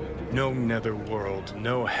 Me. No netherworld,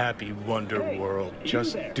 no happy wonder world,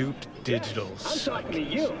 just duped digital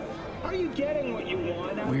psyches. Are you getting what you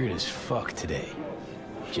want? Weird as fuck today.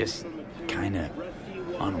 Just kinda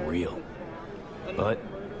unreal. But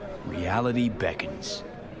reality beckons.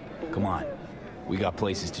 Come on, we got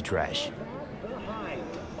places to trash.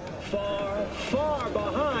 Far, far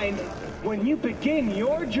behind when you begin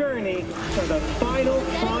your journey to the final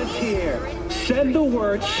frontier. Send the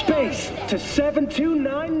word space to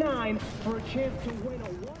 7299 for a chance to win a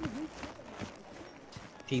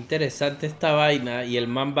Qué interesante esta vaina. Y el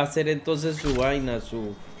man va a hacer entonces su vaina,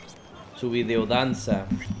 su videodanza.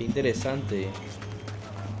 Qué interesante.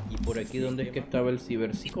 Y por aquí, ¿dónde es que estaba el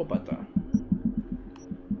ciberpsicópata?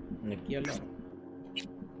 Aquí al lado.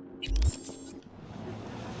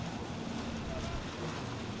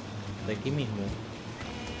 De aquí mismo.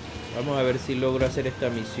 Vamos a ver si logro hacer esta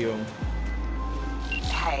misión.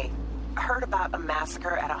 Hey, I heard about a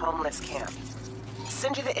massacre at a homeless camp.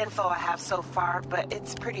 Send you the info I have so far, but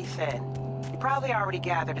it's pretty thin. You probably already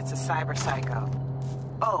gathered it's a cyber psycho.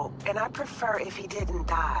 Oh, and I prefer if he didn't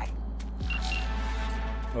die.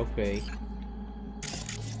 Ok.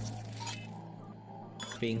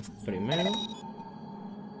 Ping primero.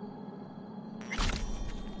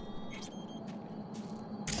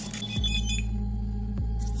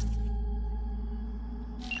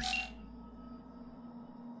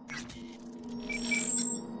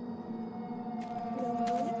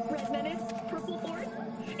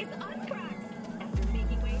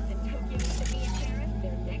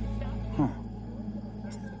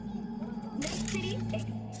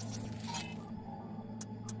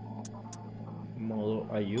 Modo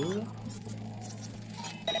ayuda.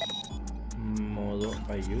 Modo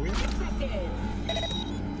ayuda.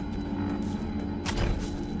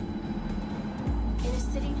 Inner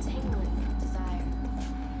City Tingling, Desire.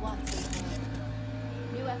 Watson.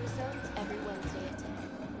 New episodes every Wednesday at 10.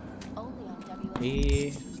 Only on WN.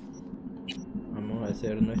 Y vamos a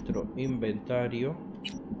hacer nuestro inventario.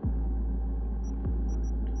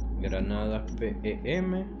 Granadas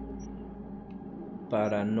PEM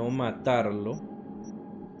para no matarlo.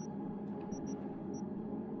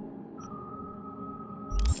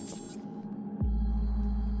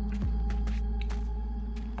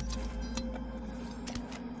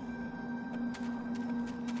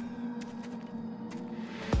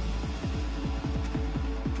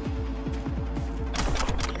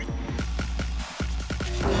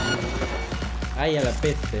 Ay, a la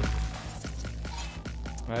peste.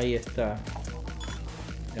 Ahí está.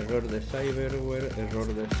 Error de cyberware, error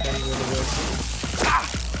de cyberware.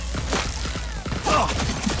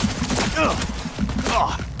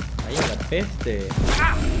 Ahí a la peste.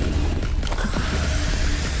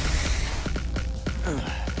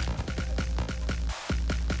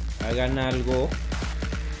 Hagan algo.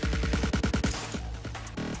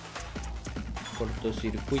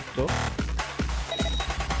 Cortocircuito.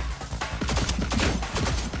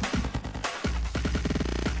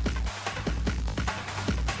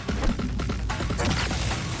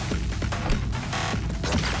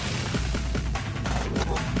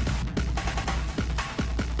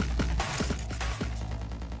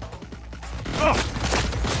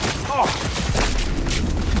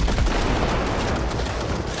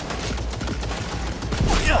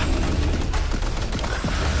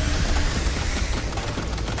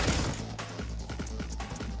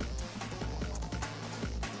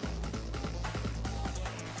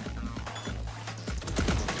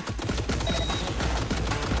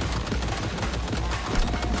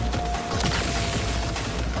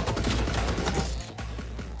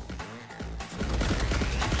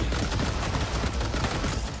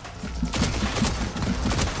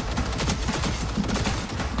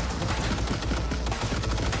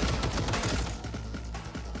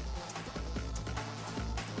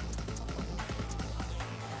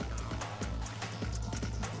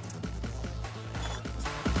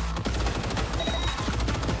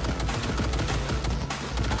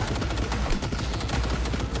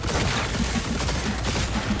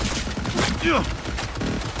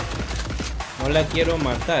 No la quiero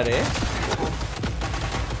matar, ¿eh?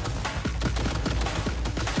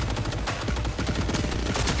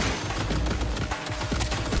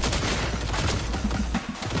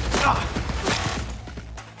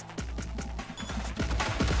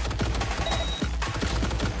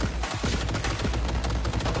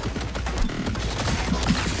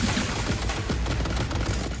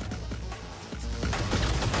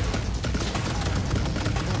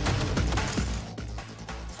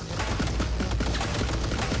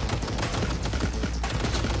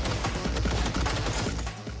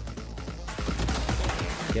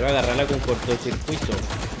 Quiero agarrarla con cortocircuito.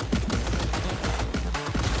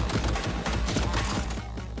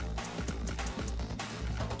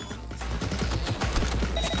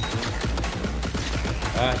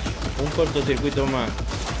 Ah, un cortocircuito más.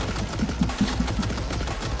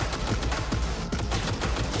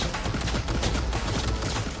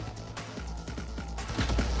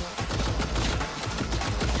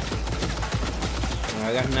 No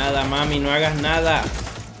hagas nada, mami, no hagas nada.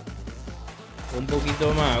 Un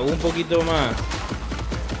poquito más, un poquito más.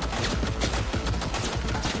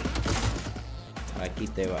 Aquí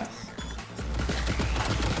te vas.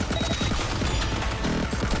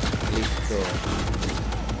 Listo.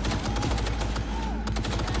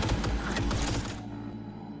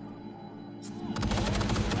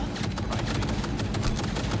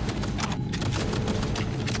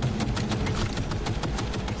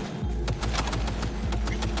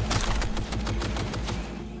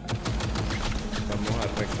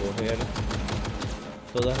 Recoger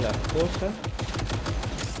todas las cosas.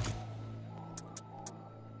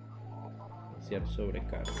 Iniciar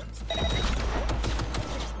sobrecarga.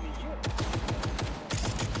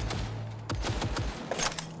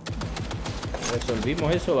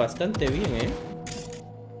 Resolvimos eso bastante bien, ¿eh?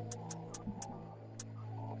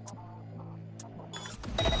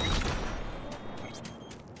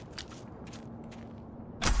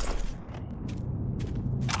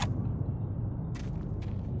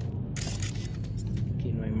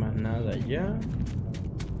 Ya.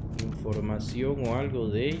 Información o algo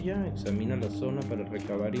de ella. Examina la zona para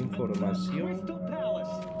recabar información.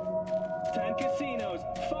 10 casinos,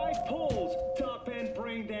 5 pools, top-end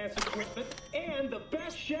brain dance equipment, and the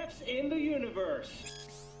best chefs in the universe.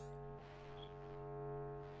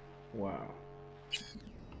 Wow.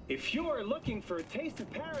 If you're looking for a taste of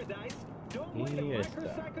paradise, don't wait a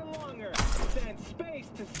microsecond longer. Send space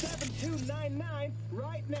to 7299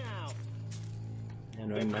 right now. Ya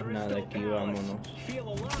no hay más nada aquí, vámonos.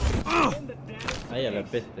 Ay, a la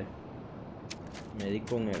peste. Me di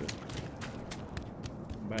con él.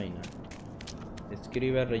 Vaina.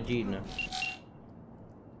 Escribe a Regina.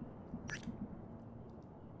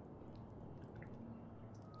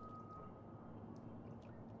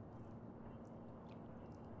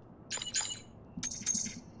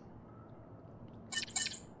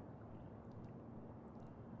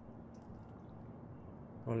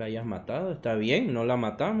 No la hayas matado, está bien, no la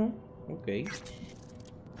matamos. Ok.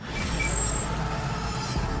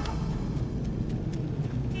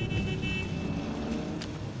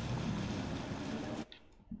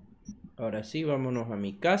 Ahora sí, vámonos a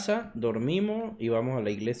mi casa, dormimos y vamos a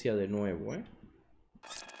la iglesia de nuevo, ¿eh?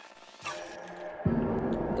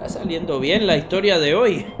 Está saliendo bien la historia de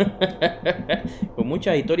hoy. Con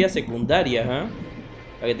muchas historias secundarias, ¿eh?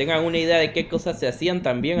 Para que tengan una idea de qué cosas se hacían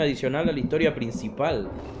también adicional a la historia principal.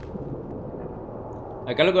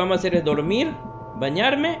 Acá lo que vamos a hacer es dormir,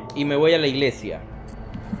 bañarme y me voy a la iglesia.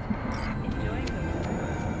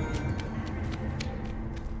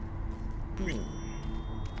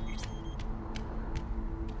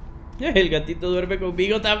 El gatito duerme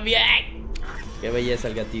conmigo también. Qué belleza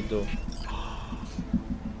el gatito.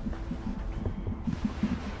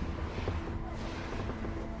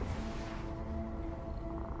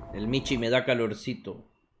 El Michi me da calorcito.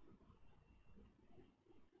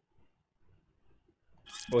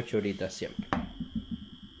 8 horitas siempre.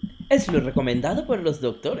 Es lo recomendado por los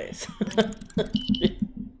doctores.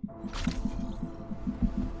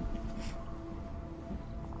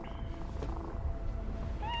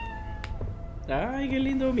 Ay, qué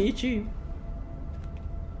lindo Michi.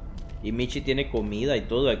 Y Michi tiene comida y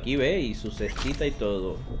todo aquí, ¿ve? Y su cestita y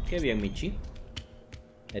todo. Qué bien, Michi.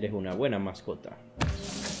 Eres una buena mascota.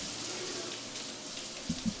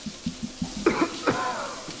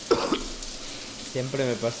 Siempre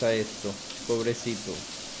me pasa esto, pobrecito.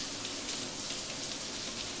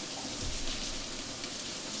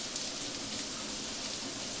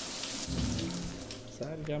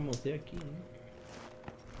 Salgamos de aquí, ¿no?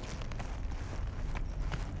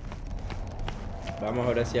 Vamos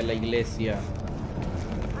ahora hacia la iglesia.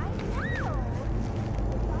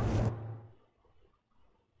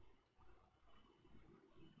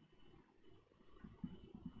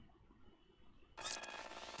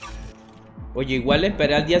 Oye, igual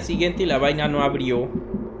esperé al día siguiente y la vaina no abrió.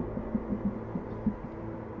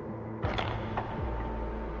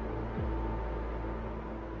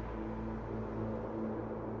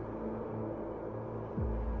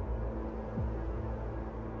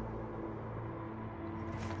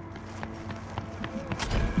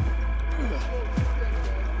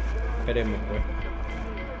 Esperemos, pues.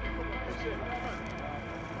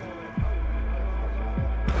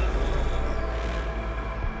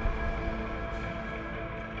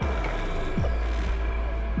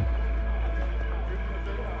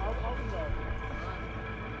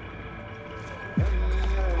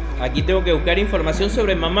 Aquí tengo que buscar información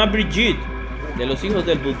sobre mamá Brigitte, de los hijos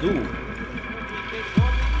del vudú.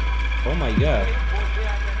 Oh my god.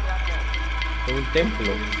 Es un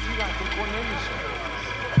templo.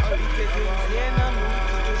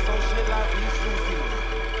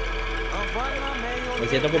 Me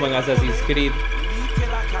siento como en Assassin's Creed.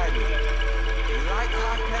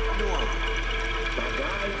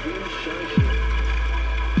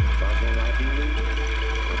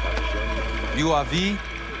 You are V?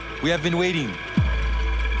 We have been waiting.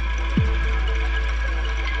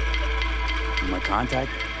 My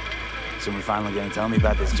contact? Someone finally gonna tell me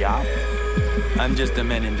about this job? I'm just a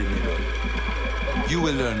man in the middle. You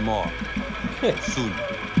will learn more. Soon.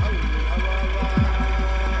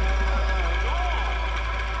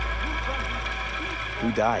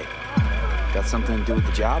 Who died? Got something to do with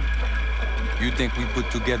the job? You think we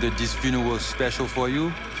put together this funeral special for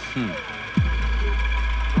you? You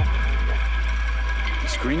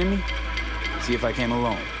screening me? See if I came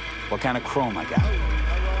alone. What kind of chrome I got?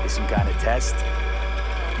 Is some kind of test?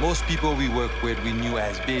 Most people we work with we knew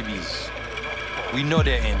as babies. We know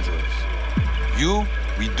they're angels. You,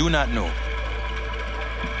 we do not know.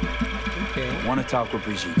 Okay. Want to talk with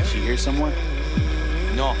Brigitte? Is she here somewhere?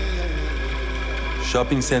 No.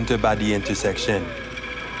 Shopping center by the intersection.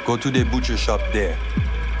 Go to the butcher shop there.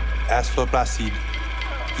 Ask for Placide.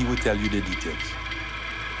 He will tell you the details.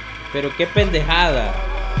 Pero qué pendejada.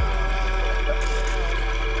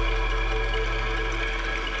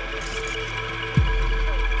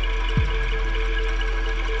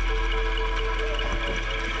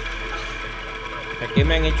 ¿A qué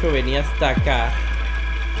me han hecho venir hasta acá?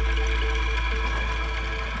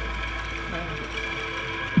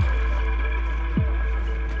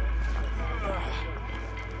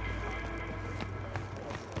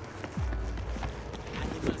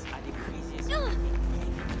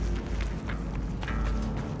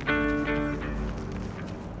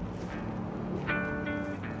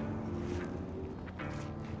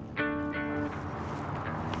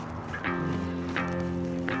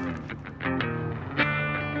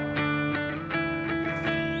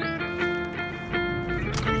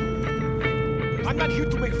 I'm not here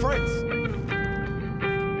to make friends.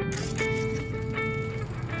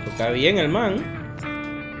 Toca bien el man.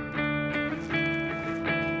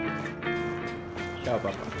 Chao,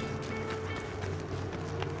 papá.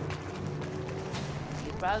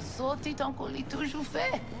 C'est pas sauté tant qu'on l'a toujours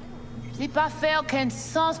fait. C'est pas faire aucun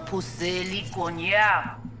sens pousser les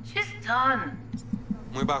cognards. Just done.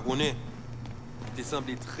 Moi, baronne, tu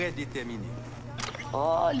sembles très déterminé.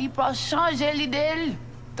 Oh, il peut changer l'idée.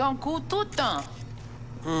 T'en cours tout le temps.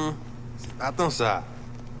 Attends ça.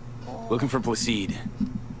 Looking for Placide.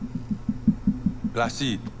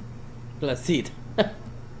 Placide. Placide.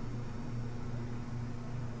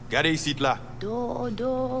 Regardez ici, là.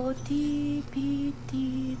 Dodo, ti,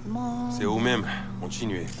 petit, maman. C'est vous-même.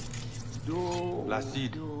 Continuez.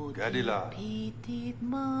 Placide, regardez là. Petite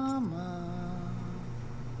maman.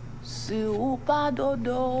 Si ou pas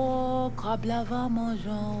dodo, crabe la va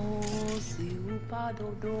mangeant. Si ou pas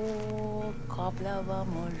dodo, crabe la va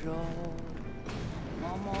mangeant.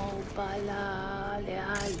 Maman ou pas là, allez,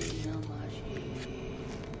 allez, non marcher.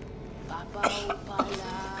 Papa ou pas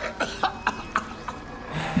là.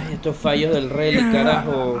 Estos fallos del rally,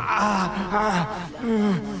 carajo.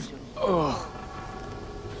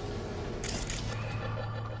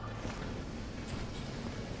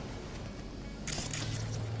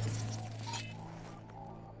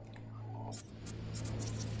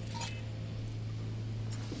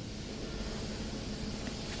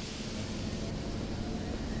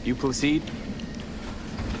 You Placide?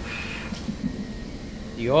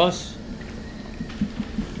 Dios.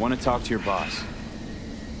 Want to talk to your boss.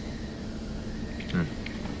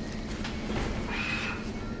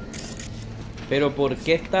 Pero ¿por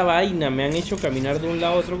qué esta vaina? Me han hecho caminar de un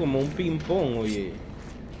lado a otro como un ping pong, oye.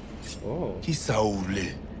 Oh.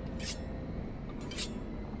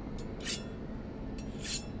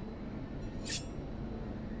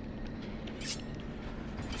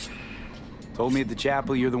 Told me at the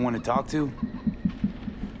chapel you're the one to talk to?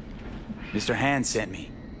 Mr. Hand sent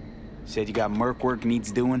me. Said you got merc work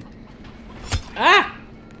needs doing. Ah!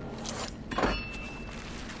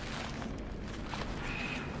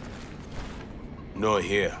 No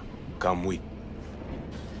here. Come with.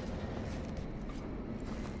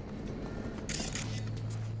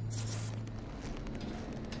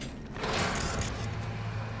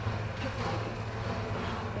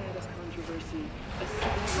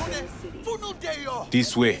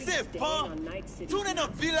 This way.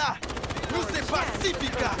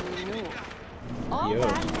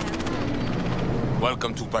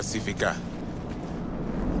 Welcome to Pacifica.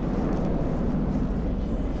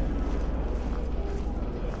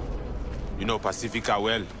 You know Pacifica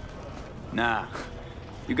well? Nah.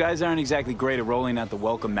 You guys aren't exactly great at rolling out the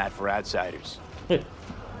welcome mat for outsiders.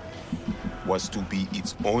 Was to be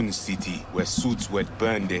its own city where suits would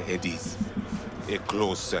burn their headies. A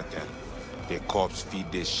closed circle. The corpse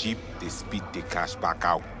feed their sheep, they spit the cash back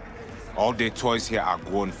out. All the toys here are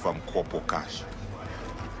grown from corpo cash.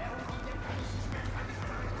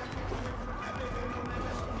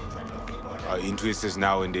 Our interest is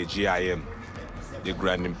now in the GIM, the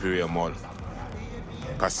Grand Imperial Mall.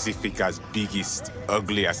 Pacifica's biggest,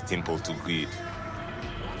 ugliest temple to greed,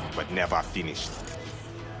 but never finished.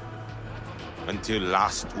 Until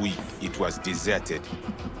last week, it was deserted,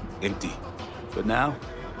 empty. But now?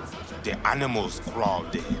 The animals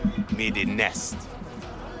crawled there, made a nest.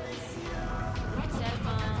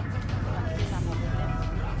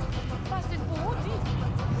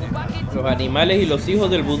 Los animales y los hijos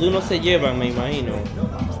del vudú no se llevan, me imagino.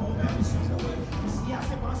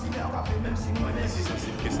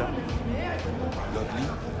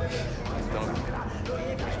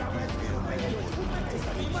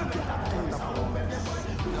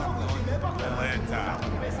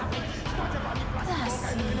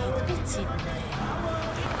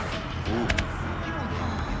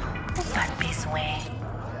 Pas de besoin.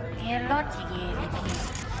 Il y a l'autre qui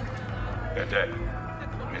est Tete,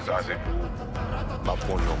 mais ça c'est pas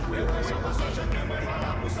pour nous.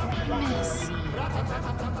 Merci.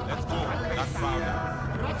 Let's go. That's found.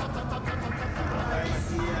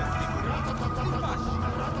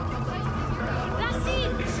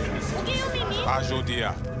 Pas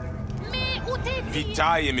Jodia. Mais où t'es?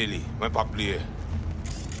 Vita, Emily. Moi pas plié.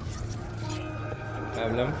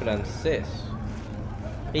 Hablan francés.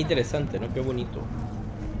 Qué interesante, ¿no? Qué bonito.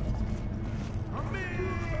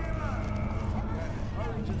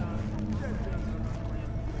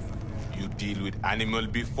 You deal with animal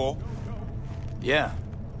before? Yeah,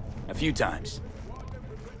 a few times.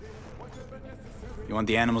 You want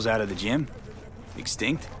the animals out of the gym?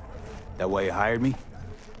 Extinct? That why you hired me?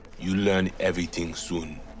 You learn everything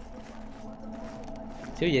soon.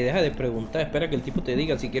 Sí, oye, deja de preguntar. Espera que el tipo te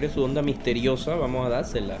diga si quiere su onda misteriosa. Vamos a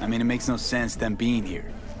dársela. I mean, it makes no sense them being here.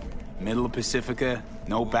 Middle of Pacifica,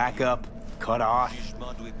 no backup, cut off.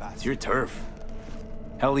 It's your turf.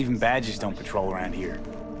 Hell, even badges don't patrol around here.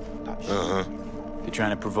 Uh-huh. They're trying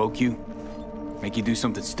to provoke you? Make you do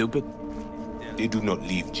something stupid? They do not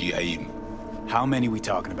leave GIM. How many we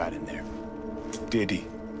talking about in there? 30,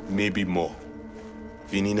 maybe more.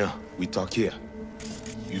 Vinina, we talk here.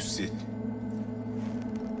 You sit.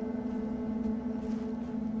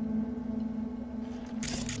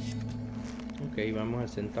 Ok, vamos a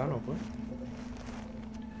sentarnos, pues.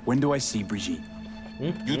 When do I see Brigitte?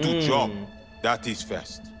 You do job. That is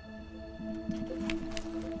first.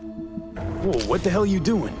 Whoa, what the hell are you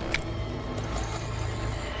doing?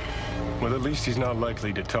 Well, at least he's not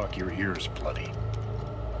likely to talk your ears bloody.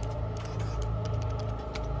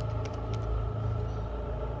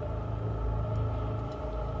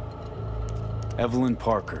 Evelyn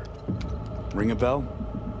Parker. Ring a bell?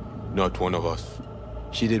 Not one of us.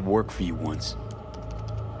 She did work for you once.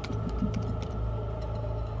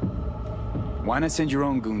 Why not send your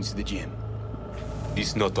own goons to the gym?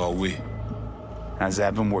 It's not our way. How's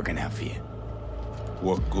that been working out for you?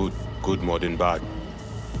 Work good, good more than bad.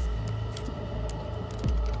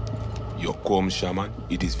 Your Quom shaman,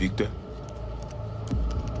 it is Victor?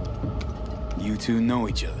 You two know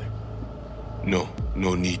each other? No,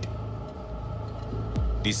 no need.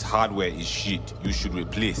 This hardware is shit. You should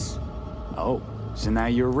replace. Oh, so now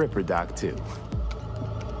you're a Ripper Doc too.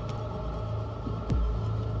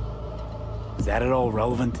 Is that at all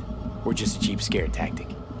relevant? Or just a cheap scare tactic?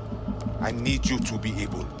 I need you to be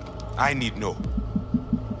able. I need know.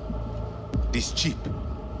 This chip.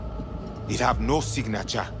 It have no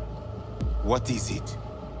signature. What is it?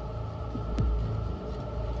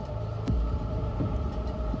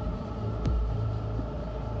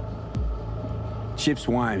 Chip's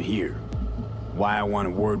why I'm here. Why I want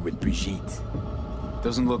a word with Brigitte.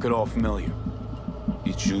 Doesn't look at all familiar.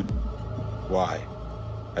 It should. Why?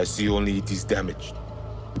 I see only it is damaged.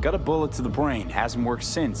 Got a bullet to the brain, hasn't worked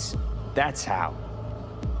since. That's how.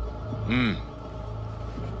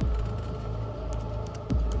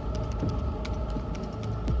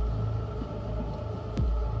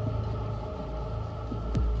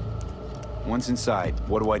 Once inside,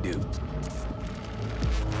 what do I do?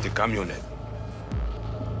 The camionette.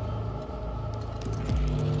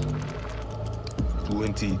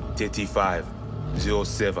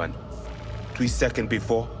 20:35:07. 3 seconds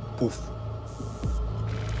before, poof.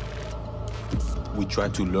 We try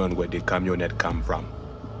to learn where the camionette come from.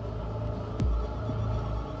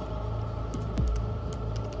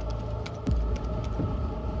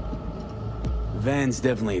 Van's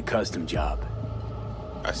definitely a custom job.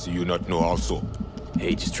 I see you not know also.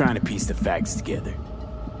 Hey, just trying to piece the facts together.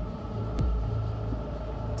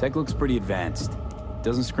 Tech looks pretty advanced.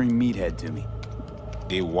 Doesn't scream meathead to me.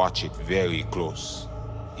 They watch it very close.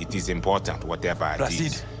 It is important, whatever it Placide.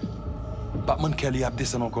 is. Batman Kelly a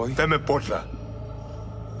descend encore. Ferme porte là.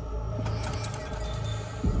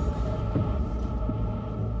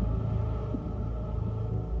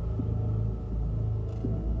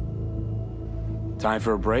 Time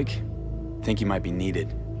for a break? Think you might be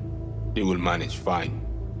needed. They will manage fine.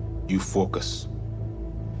 You focus.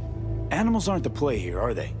 Animals aren't the play here,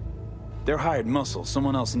 are they? They're hired muscle.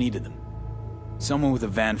 Someone else needed them. Someone with a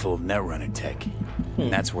van full of Netrunner tech. And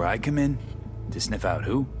that's where I come in? To sniff out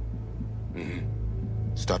who?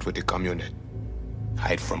 Start with the camionette.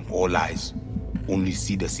 Hide from all eyes. Only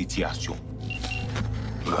see the situation.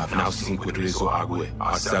 You have now synced with Rezo Agüe,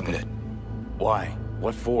 our subnet. Why?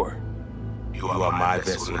 What for? You are my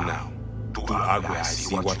vessel now. To Agüe, I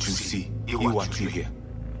see what you see. Hear what you hear.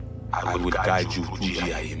 I will guide you to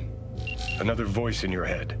GIM. Another voice in your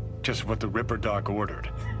head. Just what the Ripper Doc ordered.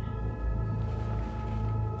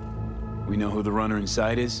 We know who the runner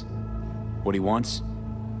inside is? What he wants?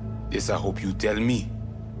 This I hope you tell me.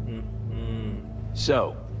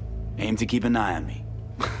 So, aim to keep an eye on me.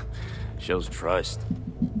 Shows trust.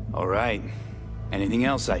 All right. Anything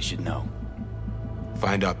else I should know?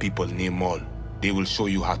 Find our people, name all. They will show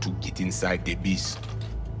you how to get inside the beast.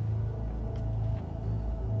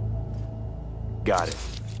 Got it.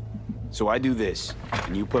 So I do this,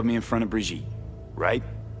 and you put me in front of Brigitte, right?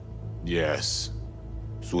 Yes.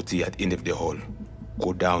 Soti at end of the hall.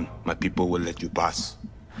 Go down, my people will let you pass.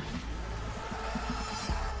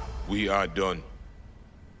 We are done.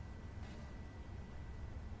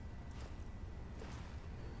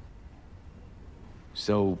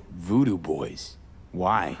 So, voodoo boys.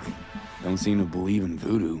 Why? Don't seem to believe in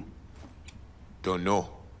voodoo. Don't know.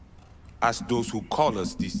 Ask those who call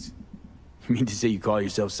us this. You mean to say you call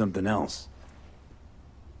yourself something else?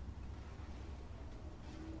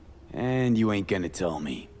 And you ain't gonna tell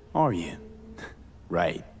me, are you?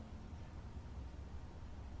 Right.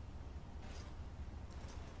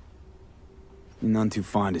 You're none too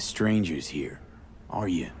fond of strangers here, are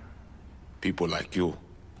you? People like you.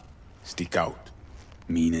 Stick out.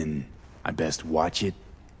 Meaning, I best watch it?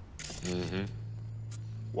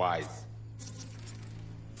 Wise.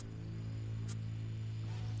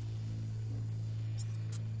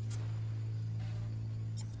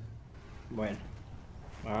 Bueno,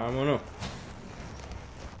 vámonos.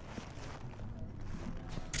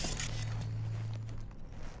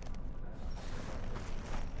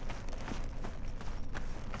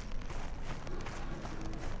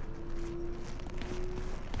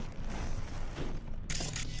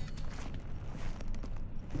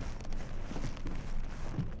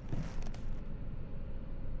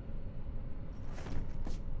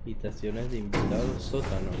 Habitaciones de invitados,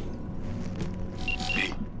 sótano.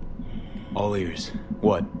 All ears.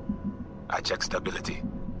 What? I checked stability.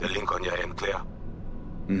 The link on your end clear?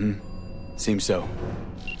 Mm-hmm. Seems so.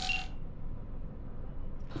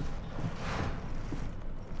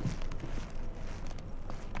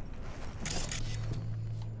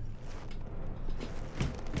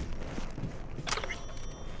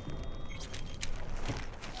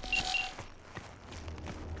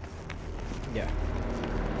 Ya.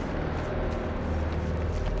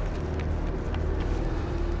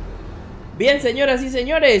 Bien, señoras y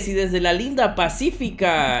señores, y desde la linda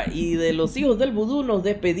Pacífica y de los hijos del vudú nos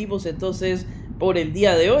despedimos entonces por el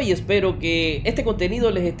día de hoy. Espero que este contenido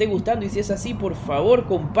les esté gustando y si es así, por favor,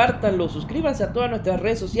 compártanlo, suscríbanse a todas nuestras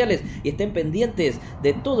redes sociales y estén pendientes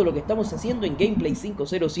de todo lo que estamos haciendo en Gameplay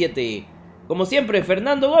 507. Como siempre,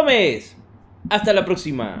 Fernando Gómez. Hasta la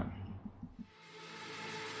próxima.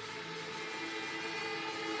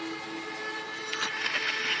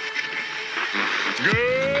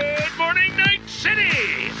 Good morning, Night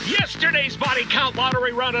City! Yesterday's body count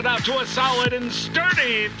lottery rounded out to a solid and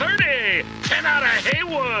sturdy 30. 10 out of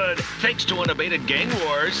Haywood, thanks to unabated gang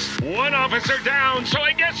wars. One officer down, so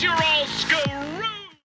I guess